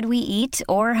how good we eat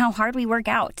or how hard we work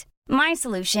out. My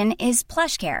solution is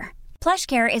PlushCare.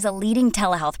 PlushCare is a leading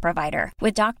telehealth provider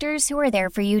with doctors who are there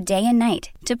for you day and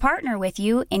night to partner with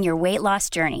you in your weight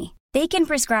loss journey. They can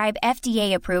prescribe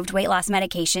FDA-approved weight loss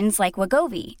medications like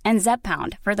Wegovy and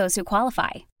Zepbound for those who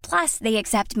qualify. Plus, they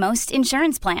accept most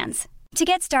insurance plans. To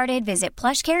get started, visit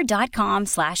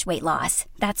plushcare.com/weightloss.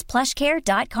 That's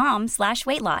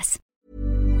plushcare.com/weightloss.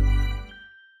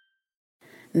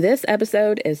 This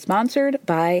episode is sponsored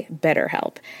by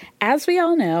BetterHelp. As we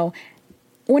all know,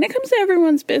 When it comes to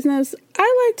everyone's business,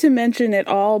 I like to mention it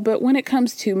all, but when it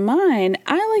comes to mine,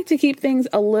 I like to keep things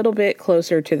a little bit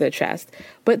closer to the chest.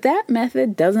 But that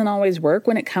method doesn't always work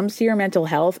when it comes to your mental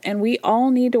health, and we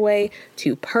all need a way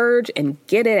to purge and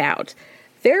get it out.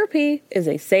 Therapy is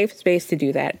a safe space to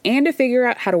do that and to figure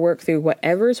out how to work through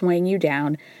whatever's weighing you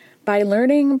down by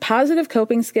learning positive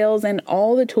coping skills and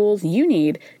all the tools you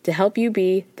need to help you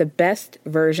be the best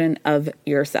version of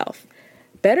yourself.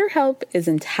 BetterHelp is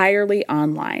entirely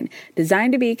online,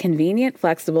 designed to be convenient,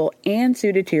 flexible, and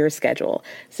suited to your schedule.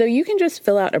 So you can just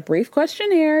fill out a brief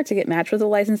questionnaire to get matched with a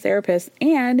licensed therapist,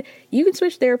 and you can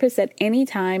switch therapists at any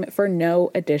time for no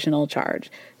additional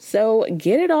charge. So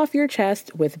get it off your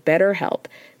chest with BetterHelp.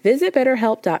 Visit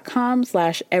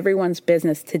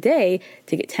BetterHelp.com/everyone'sbusiness today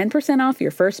to get 10% off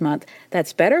your first month.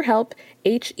 That's BetterHelp,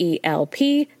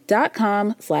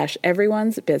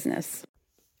 HELP.com/everyone'sbusiness.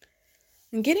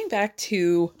 And getting back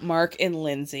to Mark and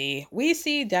Lindsay, we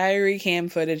see diary cam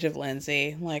footage of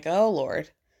Lindsay. I'm like, oh Lord,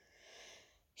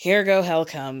 here go hell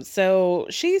comes. So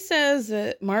she says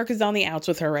that Mark is on the outs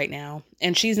with her right now,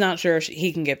 and she's not sure if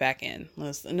he can get back in.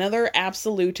 That's another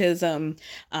absolutism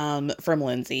from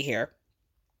Lindsay here.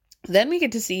 Then we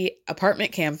get to see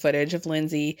apartment cam footage of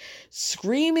Lindsay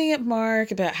screaming at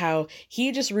Mark about how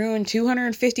he just ruined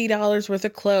 $250 worth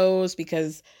of clothes,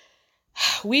 because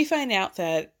we find out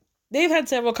that they've had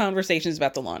several conversations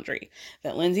about the laundry,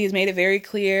 that Lindsay has made it very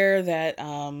clear that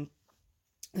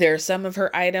there are some of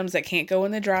her items that can't go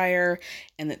in the dryer,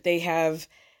 and that they have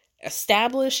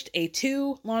established a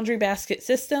 2 laundry basket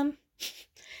system,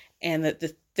 and that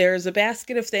there's a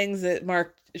basket of things that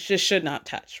Mark just should not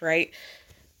touch, right?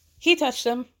 He touched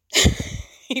them.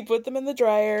 He put them in the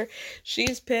dryer.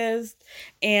 She's pissed.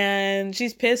 And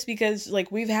she's pissed because,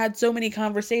 like, we've had so many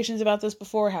conversations about this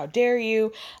before. How dare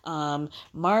you?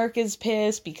 Mark is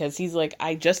pissed because he's like,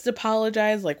 I just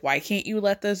apologized. Like, why can't you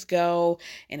let this go?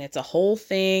 And it's a whole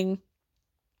thing.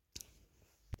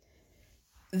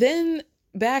 Then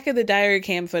back at the diary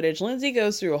cam footage, Lindsay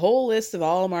goes through a whole list of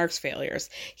all Mark's failures.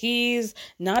 He's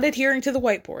not adhering to the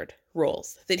whiteboard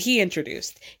rules that he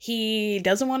introduced. He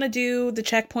doesn't want to do the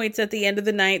checkpoints at the end of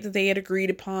the night that they had agreed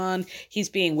upon. He's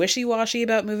being wishy-washy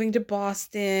about moving to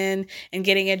Boston and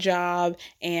getting a job,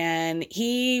 and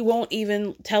he won't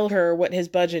even tell her what his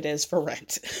budget is for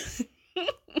rent.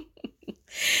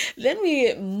 Then we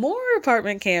get more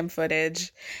apartment cam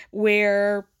footage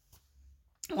where,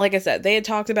 like I said, they had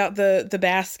talked about the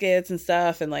baskets and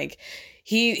stuff, and like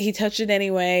he touched it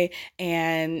anyway,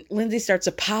 and Lindsay starts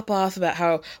to pop off about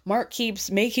how Mark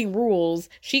keeps making rules,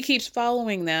 she keeps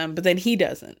following them, but then he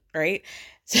doesn't, right?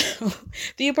 So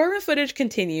the apartment footage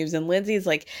continues, and Lindsay's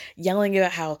like yelling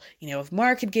about how, if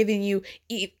Mark had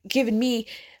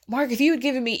Mark, if you had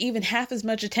given me even half as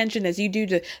much attention as you do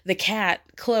to the cat,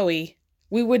 Chloe,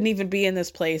 we wouldn't even be in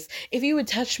this place. If you would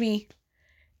touch me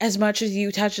as much as you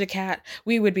touch the cat,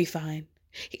 we would be fine.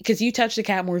 Because you touch the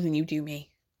cat more than you do me.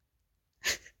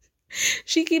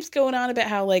 She keeps going on about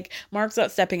how, like, Mark's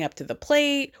not stepping up to the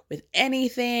plate with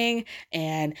anything,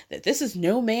 and that this is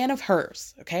no man of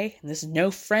hers, okay? And this is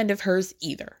no friend of hers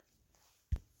either.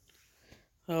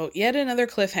 So, yet another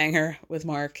cliffhanger with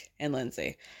Mark and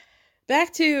Lindsay.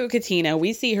 Back to Katina,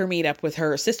 we see her meet up with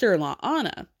her sister-in-law,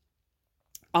 Anna.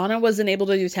 Anna wasn't able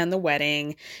to attend the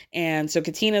wedding, and so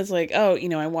Katina's like, oh,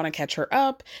 I want to catch her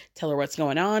up, tell her what's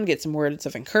going on, get some words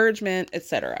of encouragement,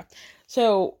 etc.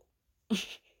 So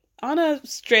Anna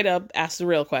straight up asks the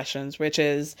real questions, which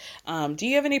is, do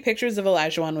you have any pictures of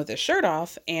Olajuwon with his shirt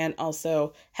off? And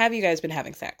also, have you guys been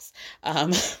having sex?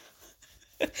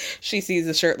 She sees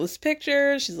a shirtless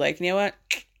picture. She's like, you know what?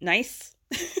 Nice.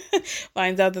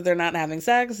 Finds out that they're not having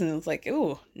sex, and it's like,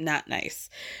 ooh, not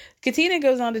nice. Katina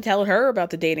goes on to tell her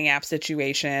about the dating app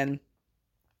situation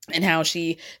and how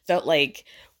she felt like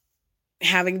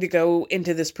having to go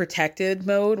into this protected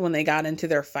mode when they got into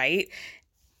their fight.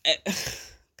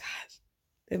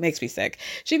 It makes me sick.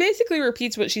 She basically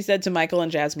repeats what she said to Michael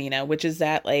and Jasmina, which is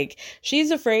that, like,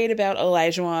 she's afraid about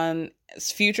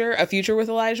Olajuwon's future, a future with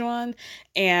Olajuwon,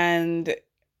 and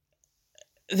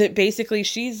that basically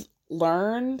she's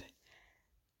learned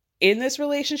in this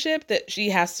relationship that she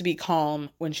has to be calm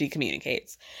when she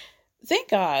communicates. Thank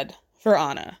God for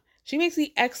Anna. She makes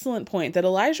the excellent point that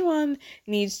Olajuwon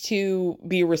needs to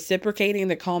be reciprocating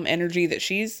the calm energy that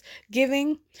she's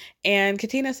giving. And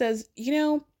Katina says,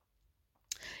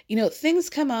 things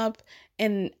come up,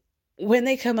 and when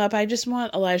they come up, I just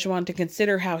want Olajuwon to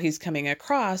consider how he's coming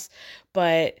across,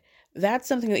 but that's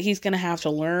something that he's going to have to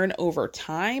learn over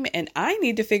time, and I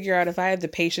need to figure out if I have the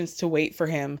patience to wait for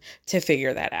him to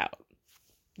figure that out.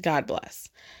 God bless.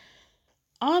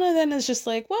 Anna then is just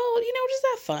like, well, just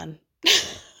have fun.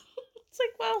 It's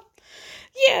like, well,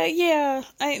 yeah.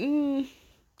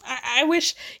 I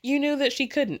wish you knew that she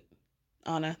couldn't,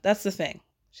 Anna. That's the thing.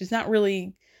 She's not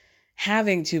really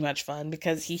having too much fun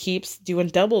because he keeps doing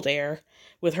double dare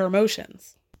with her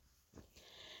emotions.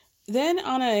 Then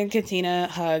Anna and Katina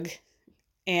hug,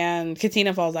 and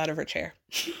Katina falls out of her chair.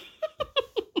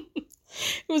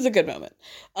 It was a good moment.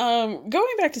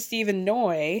 Going back to Steve and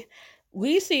Noi,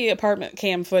 we see apartment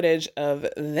cam footage of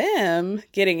them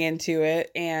getting into it,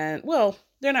 and, well,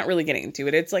 they're not really getting into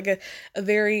it. It's like a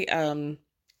very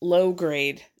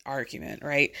low-grade argument,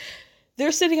 right?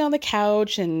 They're sitting on the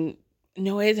couch, and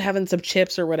Noi's having some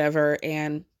chips or whatever,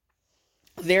 and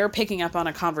they're picking up on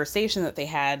a conversation that they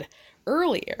had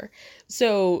earlier.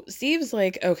 So Steve's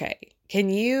like, okay, can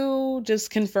you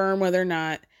just confirm whether or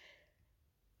not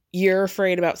you're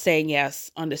afraid about saying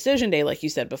yes on decision day, like you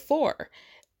said before,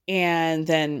 and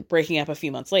then breaking up a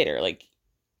few months later? Like,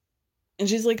 and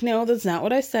she's like, no, that's not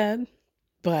what I said.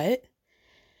 But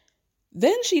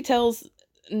then she tells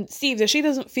Steve that she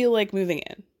doesn't feel like moving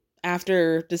in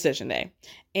after decision day.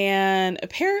 And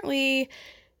apparently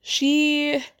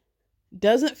she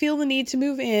doesn't feel the need to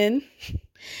move in.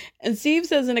 And Steve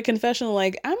says in a confessional,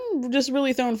 like, I'm just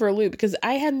really thrown for a loop because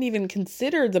I hadn't even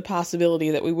considered the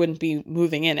possibility that we wouldn't be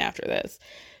moving in after this.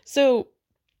 So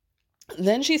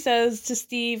then she says to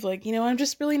Steve, like, I'm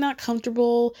just really not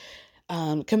comfortable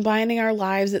combining our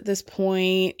lives at this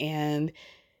point. And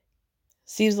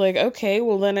Steve's like, okay,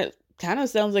 well then it kind of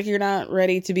sounds like you're not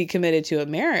ready to be committed to a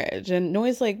marriage. And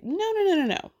Noi's like,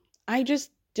 no. I just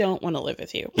don't want to live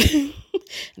with you.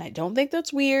 And I don't think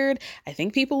that's weird. I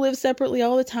think people live separately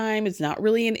all the time. It's not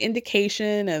really an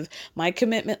indication of my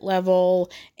commitment level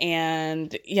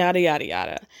and yada, yada,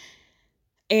 yada.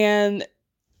 And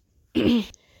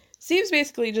Steve's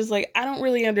basically just like, I don't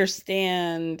really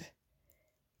understand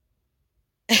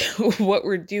what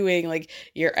we're doing. Like,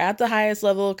 you're at the highest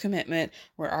level of commitment.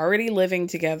 We're already living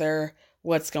together.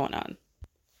 What's going on?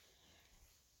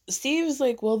 Steve's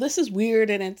like, well, this is weird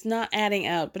and it's not adding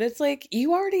up. But it's like,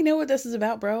 you already know what this is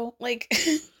about, bro. Like,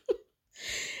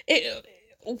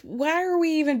 why are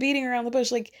we even beating around the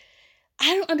bush? Like,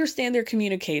 I don't understand their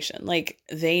communication. Like,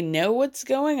 they know what's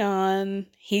going on.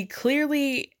 He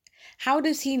clearly, how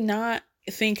does he not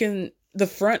think in the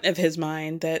front of his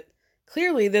mind that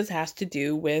clearly this has to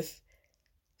do with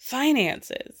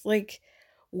finances? Like,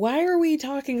 why are we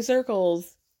talking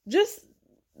circles? Just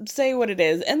say what it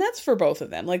is. And that's for both of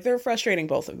them. Like, they're frustrating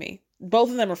both of me. Both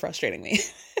of them are frustrating me.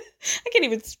 I can't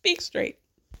even speak straight.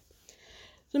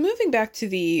 So moving back to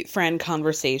the friend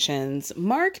conversations,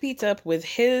 Mark meets up with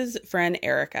his friend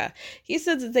Erica. He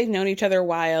says that they've known each other a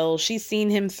while. She's seen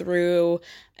him through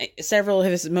several of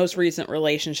his most recent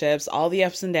relationships, all the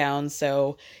ups and downs.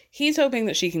 So he's hoping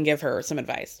that she can give her some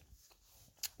advice.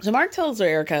 So Mark tells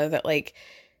Erica that, like,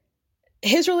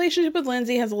 his relationship with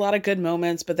Lindsay has a lot of good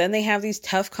moments, but then they have these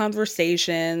tough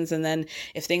conversations, and then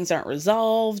if things aren't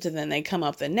resolved, and then they come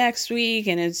up the next week,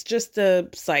 and it's just a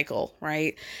cycle,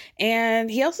 right?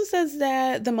 And he also says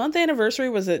that the month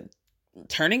anniversary was a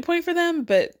turning point for them,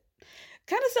 but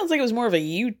kind of sounds like it was more of a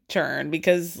U-turn,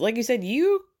 because like you said,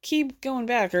 you keep going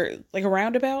back, or like a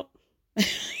roundabout.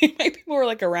 It might be more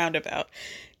like a roundabout.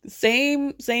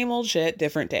 Same old shit,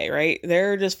 different day, right?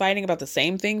 They're just fighting about the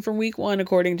same thing from week one,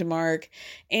 according to Mark,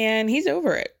 and he's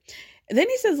over it. And then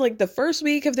he says, like, the first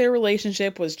week of their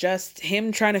relationship was just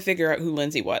him trying to figure out who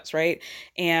Lindsay was, right?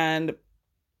 And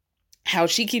how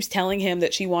she keeps telling him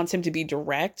that she wants him to be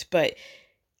direct, but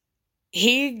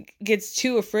he gets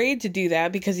too afraid to do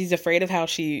that because he's afraid of how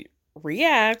she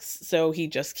reacts, so he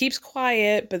just keeps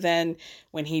quiet. But then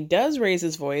when he does raise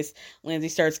his voice, Lindsay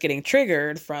starts getting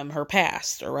triggered from her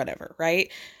past or whatever,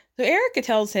 right? So Erica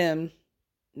tells him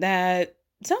that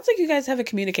it sounds like you guys have a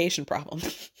communication problem.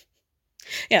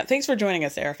 Yeah, thanks for joining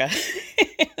us, Erica.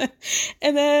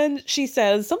 And then she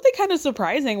says something kind of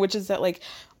surprising, which is that, like,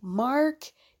 Mark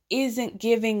isn't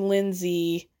giving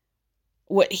Lindsay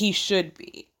what he should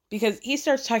be, because he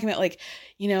starts talking about, like,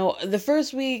 the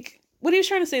first week. What he was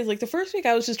trying to say is, like, the first week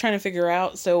I was just trying to figure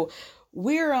out, so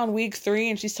we're on week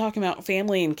 3 and she's talking about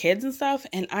family and kids and stuff,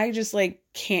 and I just, like,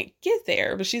 can't get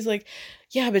there. But she's like,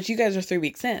 yeah, but you guys are 3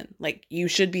 weeks in. Like, you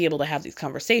should be able to have these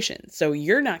conversations. So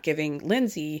you're not giving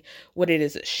Lindsay what it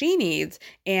is that she needs,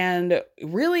 and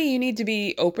really you need to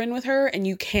be open with her, and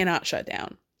you cannot shut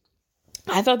down.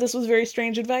 I thought this was very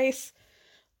strange advice.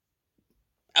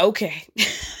 Okay.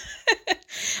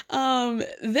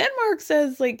 Then Mark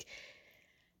says, like,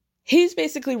 he's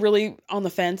basically really on the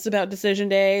fence about decision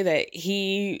day, that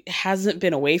he hasn't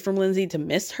been away from Lindsay to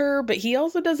miss her, but he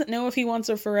also doesn't know if he wants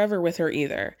her forever with her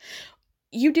either.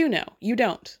 You do know. You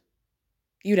don't.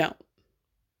 You don't.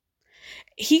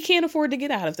 he can't afford to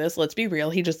get out of this. Let's be real.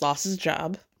 He just lost his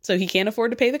job. So he can't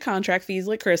afford to pay the contract fees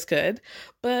like Chris could.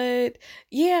 But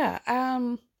yeah, I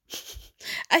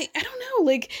don't know,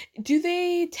 like, do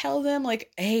they tell them,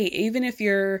 like, hey, even if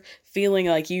you're feeling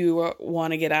like you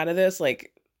want to get out of this,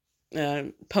 like,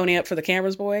 pony up for the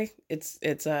cameras, boy, it's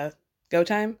go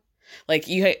time? Like,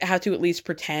 you have to at least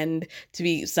pretend to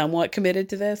be somewhat committed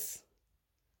to this?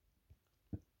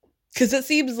 Because it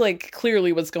seems like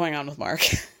clearly what's going on with Mark.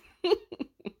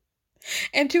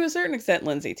 And to a certain extent,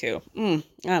 Lindsay, too.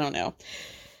 I don't know.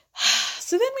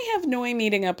 So then we have Noi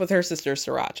meeting up with her sister,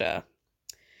 Sriracha.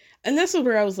 And this is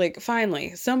where I was like,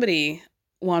 finally, somebody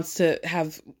wants to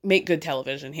make good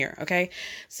television here, okay?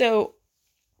 So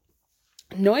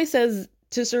Noi says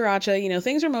to Sriracha,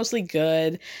 things are mostly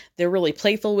good. They're really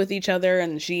playful with each other,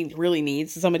 and she really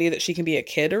needs somebody that she can be a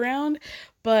kid around.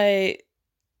 But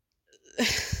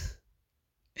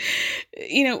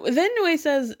then Noi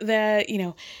says that,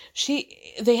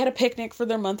 they had a picnic for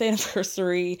their month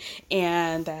anniversary,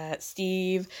 and that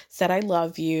Steve said, I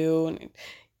love you. And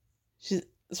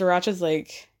Sriracha's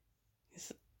like,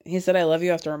 he said, I love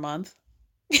you after a month.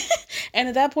 And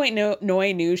at that point,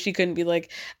 Noi knew she couldn't be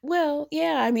like, well,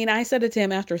 yeah, I mean, I said it to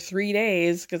him after 3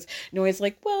 days, because Noi's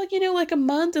like, well, like a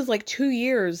month is like 2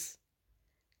 years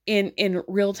in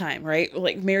real time, right?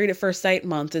 Like Married at First Sight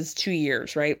month is 2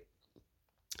 years, right?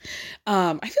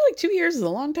 I feel like 2 years is a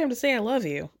long time to say I love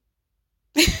you.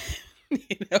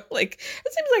 Like,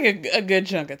 it seems like a good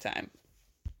chunk of time.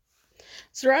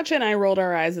 Sriracha and I rolled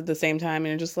our eyes at the same time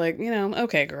and just like,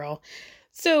 okay, girl.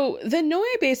 So then Noi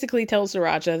basically tells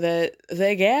Sriracha that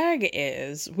the gag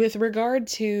is, with regard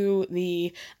to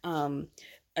the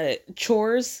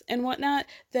chores and whatnot,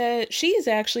 that she is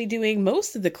actually doing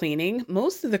most of the cleaning,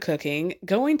 most of the cooking,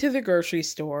 going to the grocery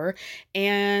store,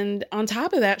 and on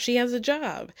top of that, she has a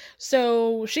job.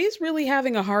 So she's really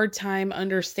having a hard time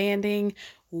understanding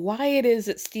why it is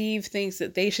that Steve thinks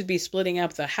that they should be splitting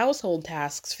up the household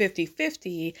tasks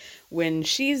 50-50 when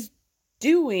she's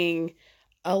doing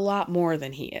a lot more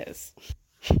than he is.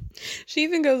 She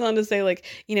even goes on to say, like,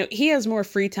 he has more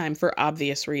free time for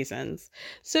obvious reasons.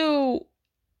 So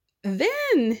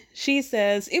then she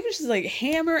says, it was just like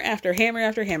hammer after hammer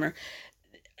after hammer.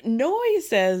 Noi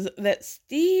says that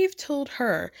Steve told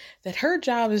her that her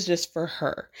job is just for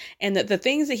her, and that the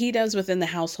things that he does within the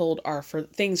household are for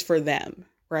things for them,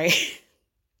 right?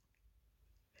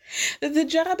 That the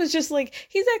job is just like,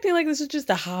 he's acting like this is just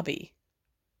a hobby.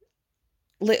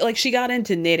 Like she got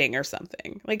into knitting or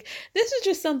something. Like, this is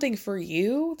just something for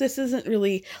you. This isn't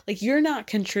really, like, you're not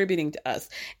contributing to us.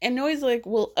 And Noi's like,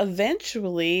 well,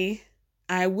 eventually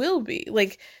I will be.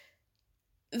 Like,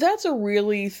 that's a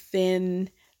really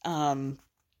thin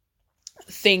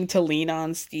thing to lean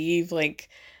on, Steve. Like,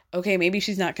 okay, maybe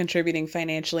she's not contributing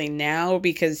financially now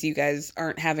because you guys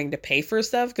aren't having to pay for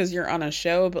stuff because you're on a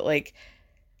show, but like,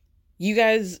 you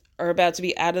guys are about to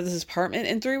be out of this apartment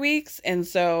in 3 weeks. And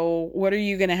so what are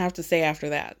you going to have to say after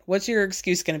that? What's your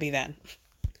excuse going to be then?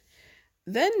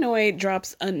 Then Noi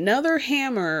drops another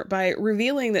hammer by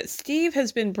revealing that Steve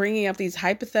has been bringing up these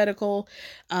hypothetical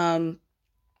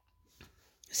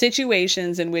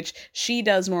situations in which she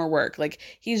does more work. Like,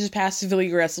 he's just passively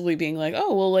aggressively being like,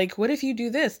 oh, well, like, what if you do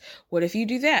this? What if you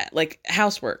do that? Like,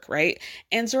 housework, right?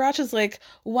 And Sriracha's like,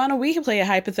 why don't we play a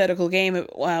hypothetical game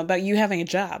about you having a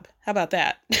job? How about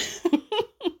that?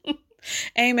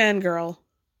 Amen, girl.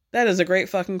 That is a great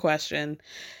fucking question.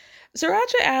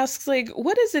 Sriracha asks, like,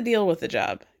 what is the deal with the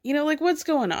job? Like, what's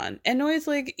going on? And Noi's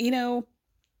like,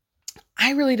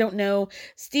 I really don't know.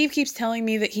 Steve keeps telling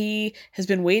me that he has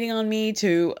been waiting on me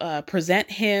to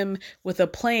present him with a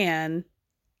plan.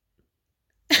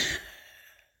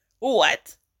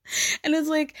 What? And it's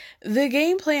like, the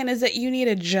game plan is that you need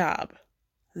a job.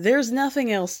 There's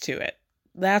nothing else to it.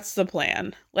 That's the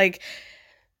plan. Like,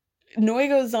 Noi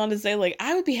goes on to say, like,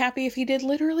 I would be happy if he did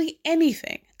literally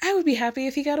anything. I would be happy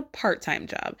if he got a part-time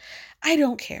job. I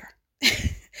don't care.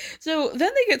 So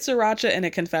then they get Sriracha in a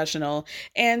confessional,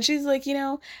 and she's like,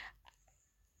 if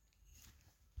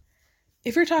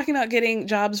you're talking about getting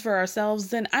jobs for ourselves,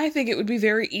 then I think it would be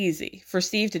very easy for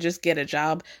Steve to just get a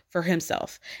job for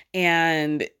himself.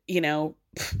 And,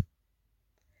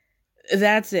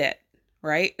 that's it,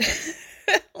 right?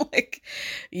 Like,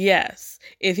 yes,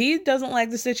 if he doesn't like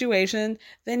the situation,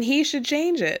 then he should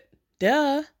change it.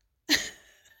 Duh.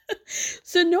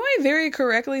 So Noi very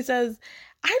correctly says,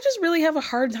 I just really have a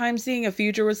hard time seeing a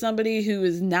future with somebody who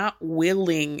is not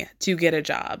willing to get a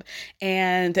job.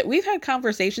 And that we've had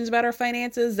conversations about our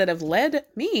finances that have led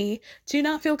me to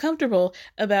not feel comfortable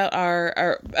about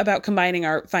about combining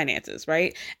our finances,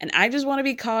 right? And I just want to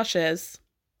be cautious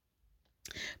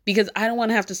because I don't want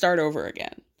to have to start over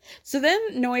again. So then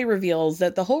Noi reveals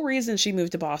that the whole reason she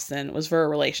moved to Boston was for a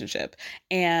relationship.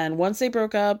 And once they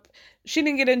broke up, she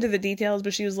didn't get into the details,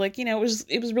 but she was like, it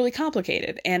was really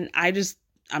complicated. And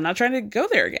I'm not trying to go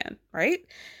there again, right?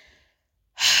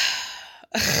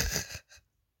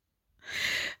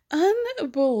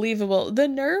 Unbelievable. The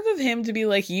nerve of him to be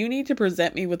like, you need to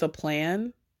present me with a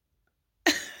plan.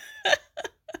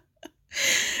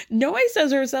 Noi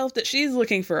says herself that she's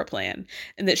looking for a plan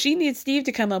and that she needs Steve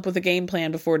to come up with a game plan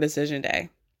before decision day.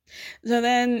 So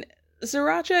then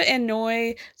Sriracha and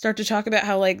Noi start to talk about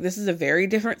how like this is a very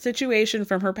different situation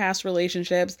from her past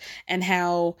relationships, and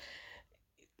how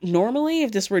normally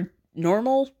if this were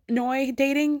normal Noi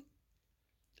dating,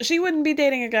 she wouldn't be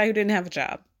dating a guy who didn't have a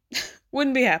job.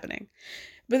 Wouldn't be happening.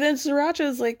 But then Sriracha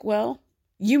is like, well,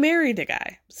 you married a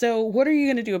guy, so what are you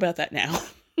going to do about that now?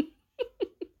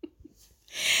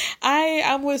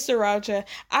 I'm with Sriracha.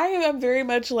 I am very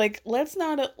much like, let's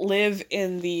not live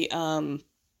in the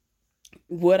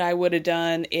what I would have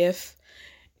done if.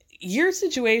 Your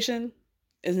situation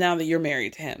is now that you're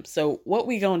married to him. So what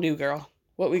we gonna do, girl?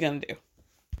 What we gonna do?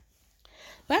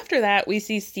 After that, we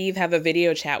see Steve have a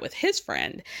video chat with his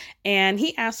friend, and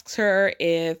he asks her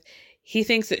if he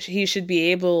thinks that he should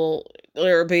be able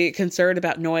or be concerned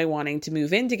about Noi wanting to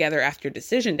move in together after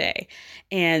decision day.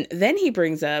 And then he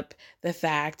brings up the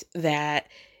fact that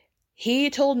he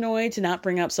told Noi to not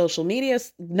bring up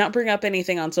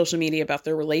anything on social media about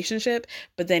their relationship.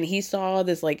 But then he saw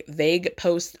this like vague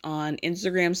post on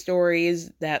Instagram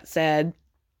stories that said,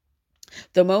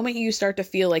 the moment you start to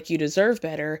feel like you deserve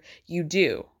better, you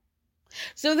do.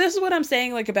 So this is what I'm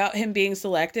saying, like, about him being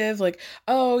selective. Like,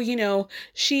 oh,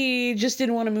 she just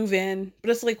didn't want to move in.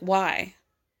 But it's like, why?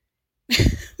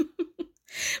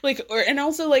 And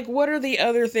also, like, what are the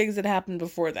other things that happened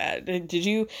before that? Did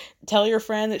you tell your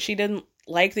friend that she didn't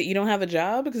like that you don't have a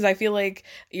job? Because I feel like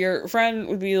your friend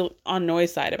would be on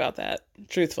Noi's side about that,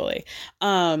 truthfully.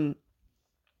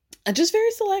 Just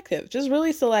very selective. Just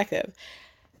really selective.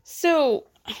 So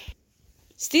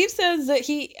Steve says that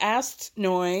he asked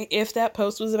Noi if that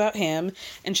post was about him,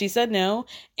 and she said no.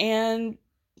 And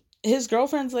his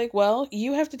girlfriend's like, well,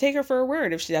 you have to take her for her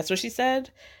word. If that's what she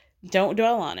said, don't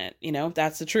dwell on it.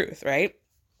 That's the truth, right?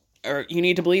 Or you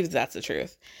need to believe that's the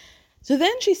truth. So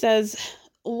then she says,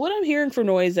 what I'm hearing from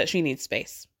Noi is that she needs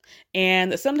space.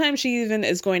 And sometimes she even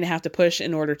is going to have to push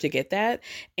in order to get that.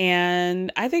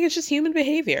 And I think it's just human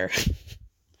behavior.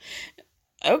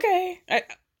 Okay.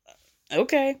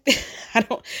 Okay. I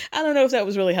don't know if that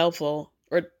was really helpful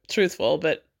or truthful,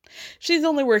 but she's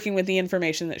only working with the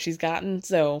information that she's gotten,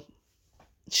 so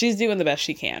she's doing the best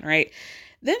she can, right?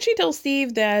 Then she tells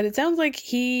Steve that it sounds like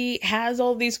he has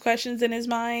all these questions in his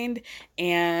mind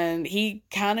and he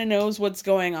kind of knows what's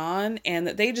going on, and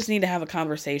that they just need to have a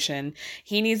conversation.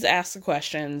 He needs to ask the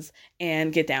questions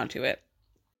and get down to it.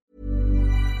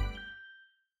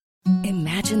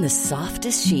 Imagine the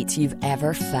softest sheets you've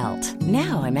ever felt.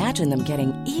 Now imagine them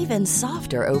getting even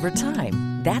softer over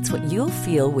time. That's what you'll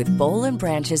feel with Boll &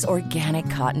 Branch's organic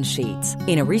cotton sheets.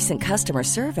 In a recent customer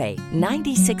survey,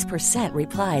 96%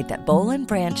 replied that Boll &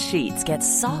 Branch sheets get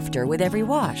softer with every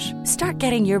wash. Start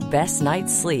getting your best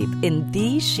night's sleep in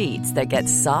these sheets that get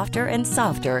softer and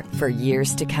softer for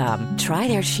years to come. Try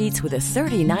their sheets with a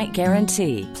 30-night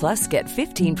guarantee. Plus, get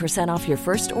 15% off your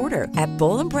first order at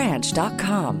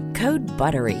bollandbranch.com. Code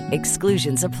BUTTERY.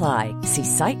 Exclusions apply. See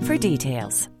site for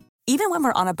details. Even when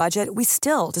we're on a budget, we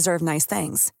still deserve nice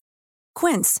things.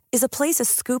 Quince is a place to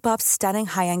scoop up stunning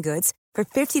high-end goods for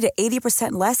 50 to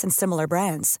 80% less than similar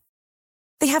brands.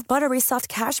 They have buttery soft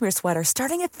cashmere sweaters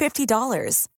starting at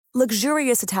 $50,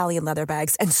 luxurious Italian leather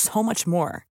bags, and so much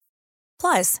more.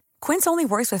 Plus, Quince only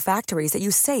works with factories that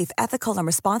use safe, ethical, and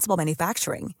responsible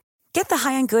manufacturing. Get the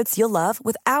high-end goods you'll love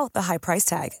without the high price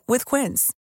tag with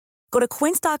Quince. Go to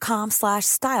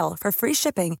quince.com/style for free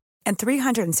shipping and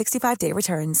 365-day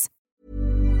returns.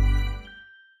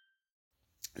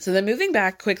 So then moving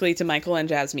back quickly to Michael and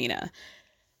Jasmina.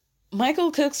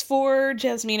 Michael cooks for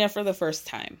Jasmina for the first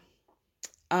time.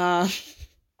 I'm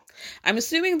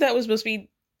assuming that was supposed to be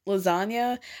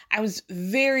lasagna. I was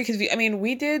very confused. I mean,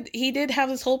 he did have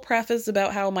this whole preface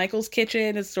about how Michael's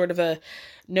kitchen is sort of a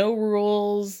no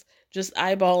rules, just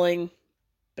eyeballing.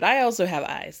 But I also have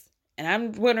eyes. And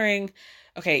I'm wondering,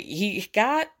 okay, he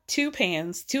got 2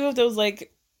 pans, 2 of those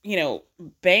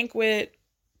banquet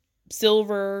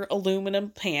silver aluminum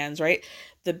pans, right?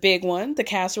 The big one, the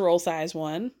casserole size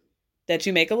one that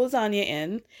you make a lasagna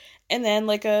in, and then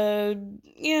like a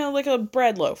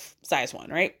bread loaf size one,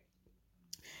 right?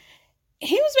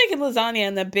 He was making lasagna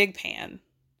in the big pan,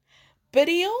 but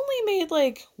he only made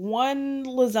like one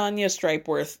lasagna stripe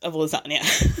worth of lasagna.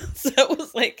 So it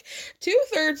was like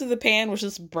 2/3 of the pan was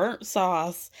just burnt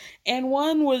sauce, and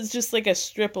one was just like a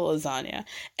strip of lasagna.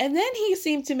 And then he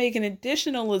seemed to make an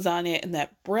additional lasagna in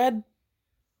that bread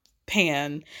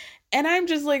pan. And I'm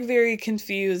just like very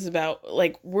confused about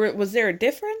like, was there a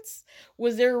difference?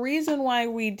 Was there a reason why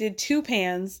we did 2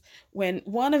 pans when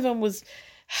one of them was,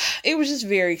 it was just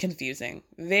very confusing.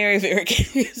 Very, very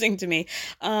confusing to me.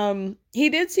 He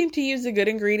did seem to use the good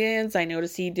ingredients. I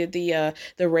noticed he did the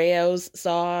Rao's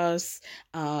sauce.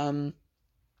 I'm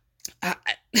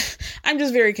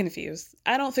just very confused.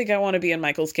 I don't think I want to be in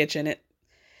Michael's kitchen.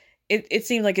 It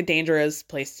seemed like a dangerous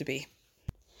place to be.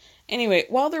 Anyway,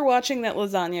 while they're watching that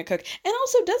lasagna cook, and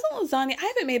also I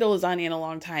haven't made a lasagna in a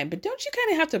long time, but don't you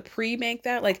kind of have to pre-make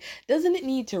that? Like, doesn't it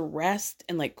need to rest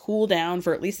and like cool down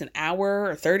for at least an hour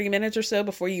or 30 minutes or so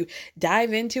before you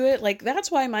dive into it? Like,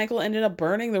 that's why Michael ended up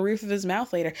burning the roof of his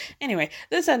mouth later. Anyway,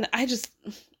 I just,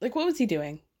 like, what was he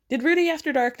doing? Did Rudy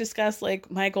After Dark discuss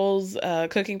like Michael's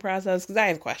cooking process? Because I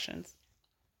have questions.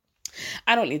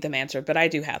 I don't need them answered, but I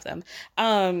do have them.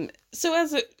 So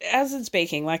as it's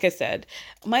baking, like I said,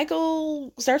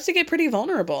 Michael starts to get pretty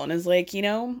vulnerable and is like,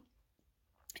 in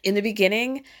the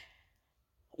beginning,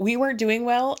 we weren't doing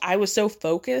well. I was so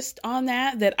focused on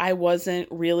that I wasn't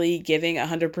really giving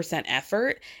 100%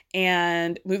 effort.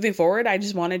 And moving forward, I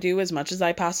just want to do as much as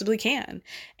I possibly can.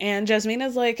 And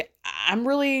Jasmina's like, I'm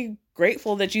really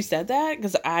grateful that you said that,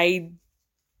 because I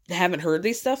haven't heard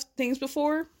these things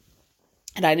before.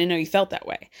 And I didn't know you felt that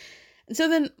way. And so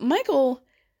then Michael,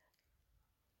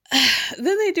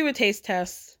 then they do a taste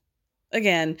test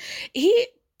again. Did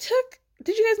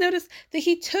you guys notice that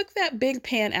he took that big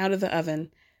pan out of the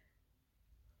oven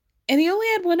and he only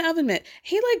had one oven mitt?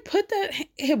 He like put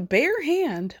that bare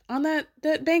hand on that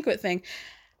banquet thing.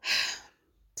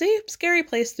 See, scary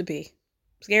place to be.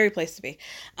 Scary place to be.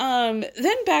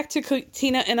 Then back to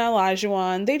Tina and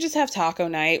Olajuwon. They just have taco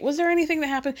night. Was there anything that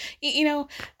happened?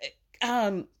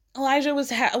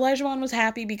 Olajuwon was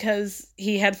happy because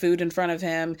he had food in front of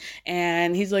him,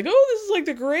 and he's like, oh, this is like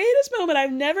the greatest moment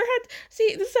I've never had.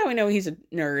 See, this is how I know he's a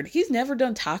nerd. He's never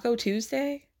done Taco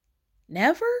Tuesday.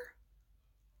 Never?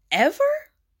 Ever?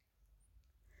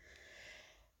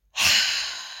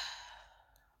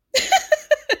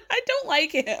 I don't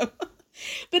like him.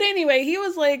 But anyway, he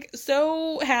was like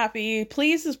so happy,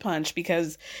 pleased as punch,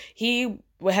 because he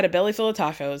had a belly full of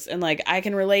tacos, and like I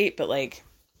can relate, but like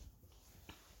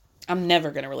I'm never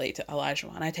going to relate to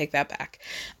Olajuwon. I take that back.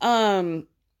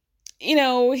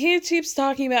 He keeps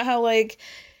talking about how like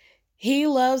he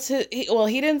loves he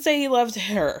didn't say he loved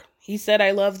her. He said,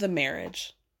 I love the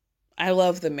marriage. I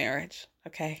love the marriage.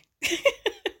 Okay.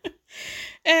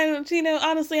 And,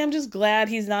 honestly, I'm just glad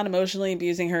he's not emotionally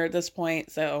abusing her at this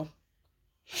point. So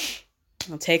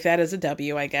I'll take that as a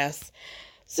W, I guess.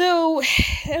 So,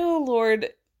 oh Lord,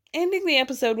 ending the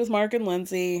episode with Mark and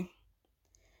Lindsay.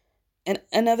 And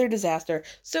another disaster.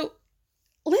 So,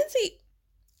 Lindsay,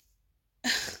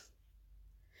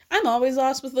 I'm always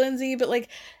lost with Lindsay, but like,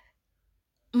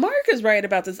 Mark is right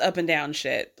about this up and down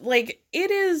shit. Like, it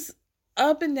is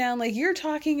up and down. Like, you're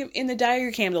talking in the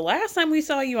diary cam. The last time we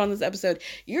saw you on this episode,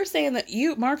 you're saying that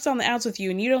Mark's on the outs with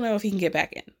you and you don't know if he can get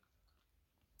back in.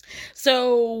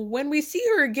 So when we see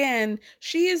her again,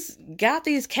 she's got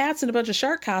these cats in a bunch of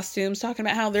shark costumes talking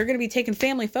about how they're going to be taking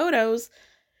family photos.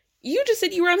 You just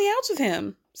said you were on the outs with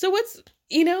him. So what's,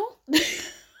 no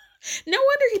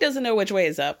wonder he doesn't know which way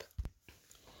is up.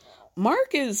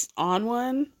 Mark is on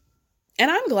one,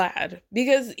 and I'm glad,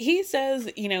 because he says,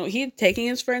 he's taking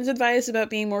his friend's advice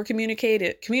about being more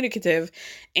communicative,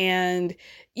 and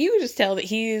you just tell that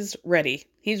he's ready.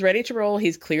 He's ready to roll.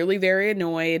 He's clearly very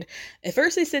annoyed. At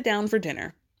first they sit down for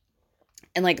dinner.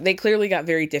 And like, they clearly got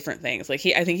very different things. Like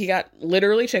I think he got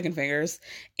literally chicken fingers,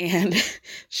 and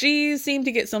she seemed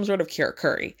to get some sort of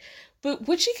curry. But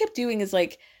what she kept doing is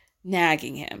like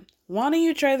nagging him. Why don't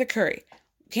you try the curry?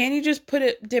 Can you just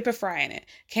dip a fry in it?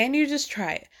 Can you just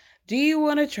try it? Do you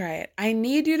want to try it? I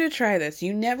need you to try this.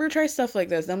 You never try stuff like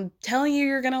this. I'm telling you,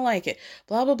 you're going to like it.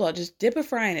 Blah, blah, blah. Just dip a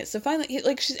fry in it. So finally,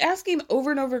 she's asking him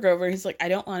over and over and over. He's like, I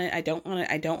don't want it. I don't want it.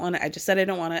 I don't want it. I just said I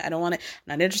don't want it. I don't want it.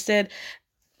 I'm not interested.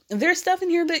 There's stuff in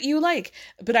here that you like,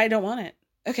 but I don't want it.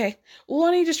 Okay. Well,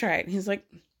 why don't you just try it? And he's like,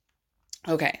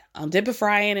 okay, I'll dip a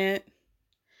fry in it.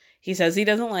 He says he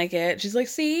doesn't like it. She's like,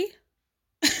 see?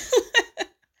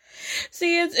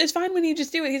 See, it's fine when you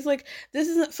just do it. He's like, this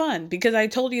isn't fun because I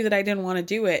told you that I didn't want to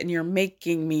do it and you're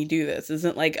making me do this. This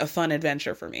isn't like a fun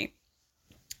adventure for me.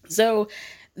 So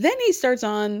then he starts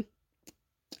on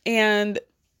and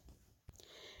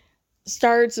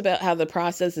starts about how the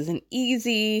process isn't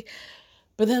easy,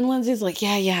 But then Lindsay's like,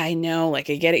 yeah, I know.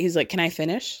 Like, I get it. He's like, can I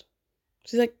finish?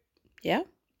 She's like, yeah.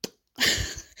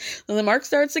 And then Mark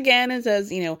starts again and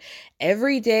says,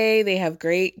 every day they have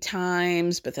great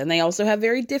times, but then they also have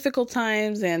very difficult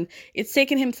times. And it's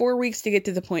taken him 4 weeks to get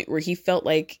to the point where he felt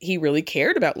like he really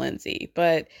cared about Lindsay.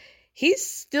 But he's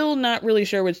still not really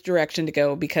sure which direction to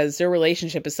go because their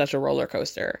relationship is such a roller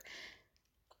coaster.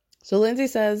 So Lindsay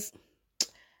says,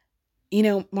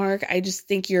 Mark, I just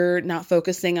think you're not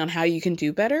focusing on how you can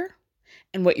do better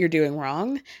and what you're doing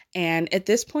wrong. And at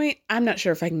this point, I'm not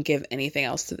sure if I can give anything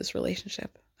else to this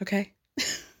relationship. Okay.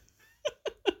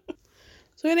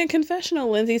 So in a confessional,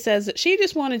 Lindsay says that she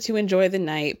just wanted to enjoy the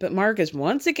night, but Mark is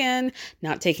once again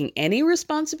not taking any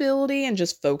responsibility and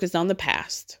just focused on the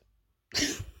past.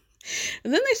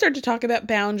 And then they start to talk about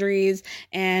boundaries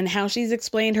and how she's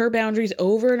explained her boundaries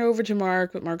over and over to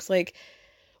Mark. But Mark's like,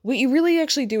 what you really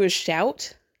actually do is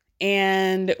shout.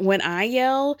 And when I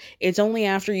yell, it's only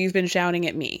after you've been shouting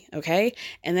at me. Okay.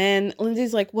 And then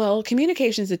Lindsay's like, well,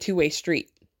 communication is a two-way street.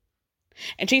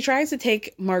 And she tries to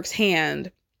take Mark's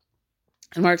hand.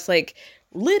 And Mark's like,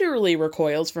 literally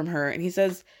recoils from her. And he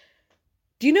says,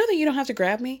 do you know that you don't have to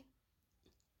grab me?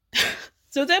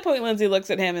 So at that point, Lindsay looks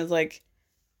at him and is like,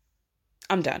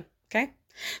 I'm done. Okay.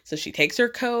 So she takes her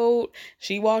coat,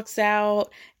 she walks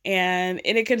out, and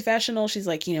in a confessional, she's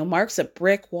like, Mark's a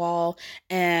brick wall.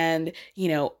 And,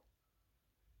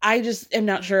 I just am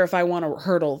not sure if I want to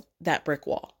hurdle that brick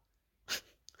wall.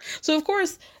 So of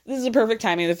course, this is a perfect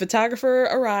timing. The photographer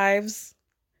arrives.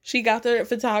 She got the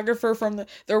photographer from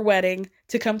their wedding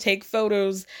to come take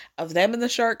photos of them in the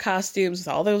shark costumes with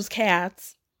all those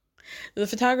cats. The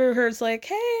photographer's like,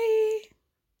 hey,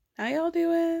 how y'all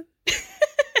doing?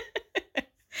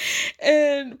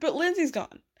 But Lindsay's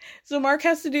gone. So Mark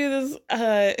has to do this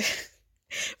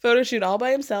photo shoot all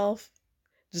by himself.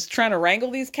 Just trying to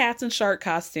wrangle these cats in shark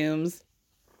costumes.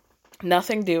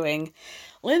 Nothing doing.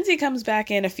 Lindsay comes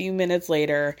back in a few minutes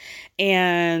later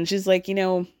and she's like, I'm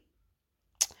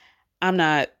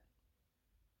not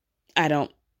going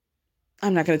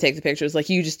to take the pictures. Like,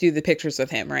 you just do the pictures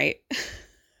with him, right?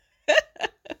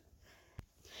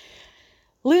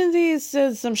 Lindsay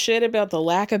says some shit about the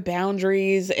lack of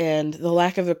boundaries and the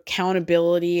lack of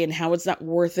accountability and how it's not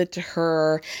worth it to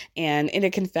her. And in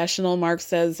a confessional, Mark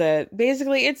says that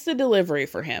basically it's the delivery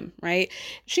for him, right?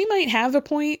 She might have a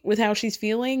point with how she's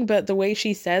feeling, but the way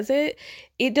she says it,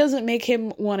 it doesn't make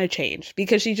him want to change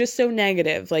because she's just so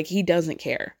negative. Like, he doesn't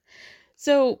care.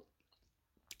 So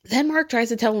then Mark tries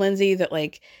to tell Lindsay that,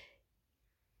 like,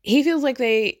 he feels like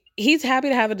he's happy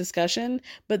to have a discussion,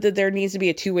 but that there needs to be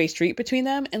a two-way street between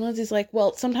them. And Lindsay's like,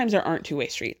 well, sometimes there aren't two-way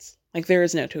streets. Like, there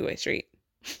is no two-way street.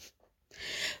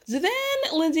 So then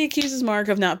Lindsay accuses Mark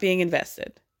of not being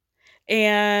invested.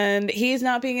 And he's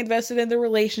not being invested in the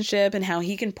relationship and how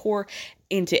he can pour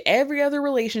into every other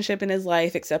relationship in his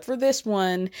life except for this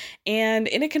one. And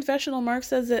in a confessional, Mark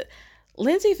says that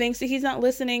Lindsay thinks that he's not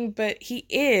listening, but he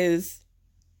is.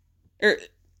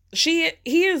 He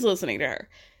is listening to her.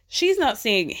 She's not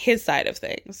seeing his side of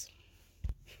things.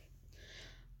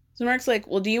 So Mark's like,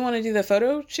 well, do you want to do the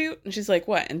photo shoot? And she's like,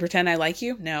 what? And pretend I like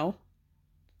you? No.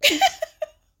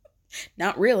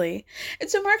 Not really. And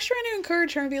so Mark's trying to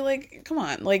encourage her and be like, come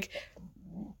on, like,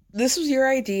 this was your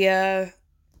idea.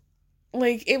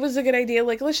 Like, it was a good idea.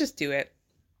 Like, let's just do it.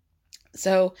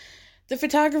 So the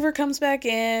photographer comes back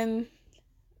in.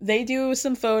 They do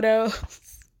some photos.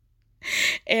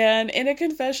 And in a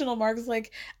confessional, Mark's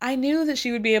like, I knew that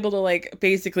she would be able to, like,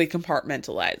 basically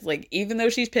compartmentalize. Like, even though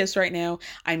she's pissed right now,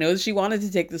 I know that she wanted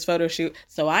to take this photo shoot.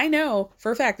 So I know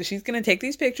for a fact that she's going to take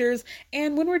these pictures.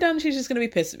 And when we're done, she's just going to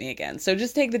be pissed at me again. So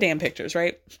just take the damn pictures,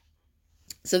 right?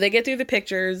 So they get through the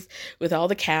pictures with all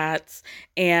the cats.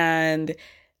 And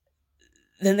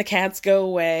then the cats go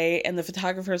away. And the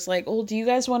photographer's like, well, do you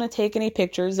guys want to take any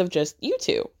pictures of just you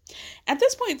two? At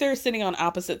this point, they're sitting on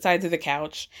opposite sides of the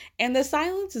couch, and the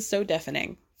silence is so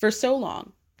deafening for so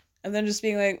long. And then just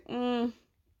being like,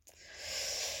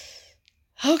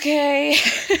 okay.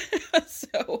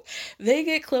 So they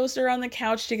get closer on the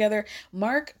couch together.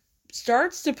 Mark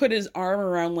starts to put his arm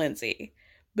around Lindsay,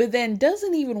 but then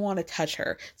doesn't even want to touch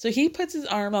her. So he puts his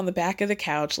arm on the back of the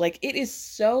couch. Like, it is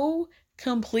so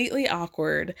completely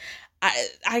awkward.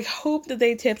 I hope that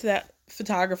they tipped that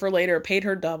photographer later, paid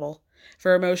her double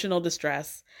for emotional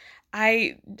distress.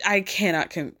 I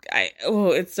cannot,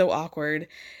 it's so awkward.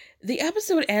 The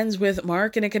episode ends with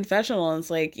Mark in a confessional, and it's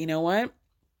like, you know what?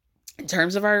 In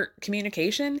terms of our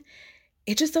communication,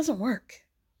 it just doesn't work.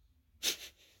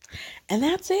 And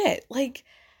that's it. Like,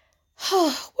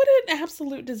 what an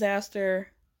absolute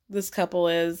disaster this couple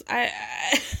is.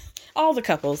 All the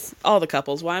couples.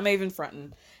 Why am I even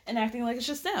fronting and acting like it's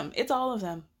just them? It's all of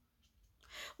them.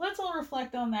 Let's all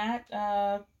reflect on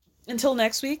that. Until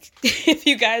next week, if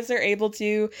you guys are able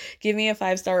to give me a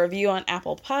 5-star review on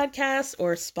Apple Podcasts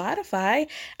or Spotify,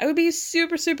 I would be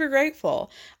super, super grateful.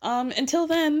 Until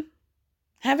then,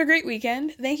 have a great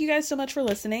weekend. Thank you guys so much for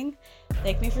listening.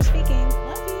 Thank me for speaking.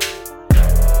 Love.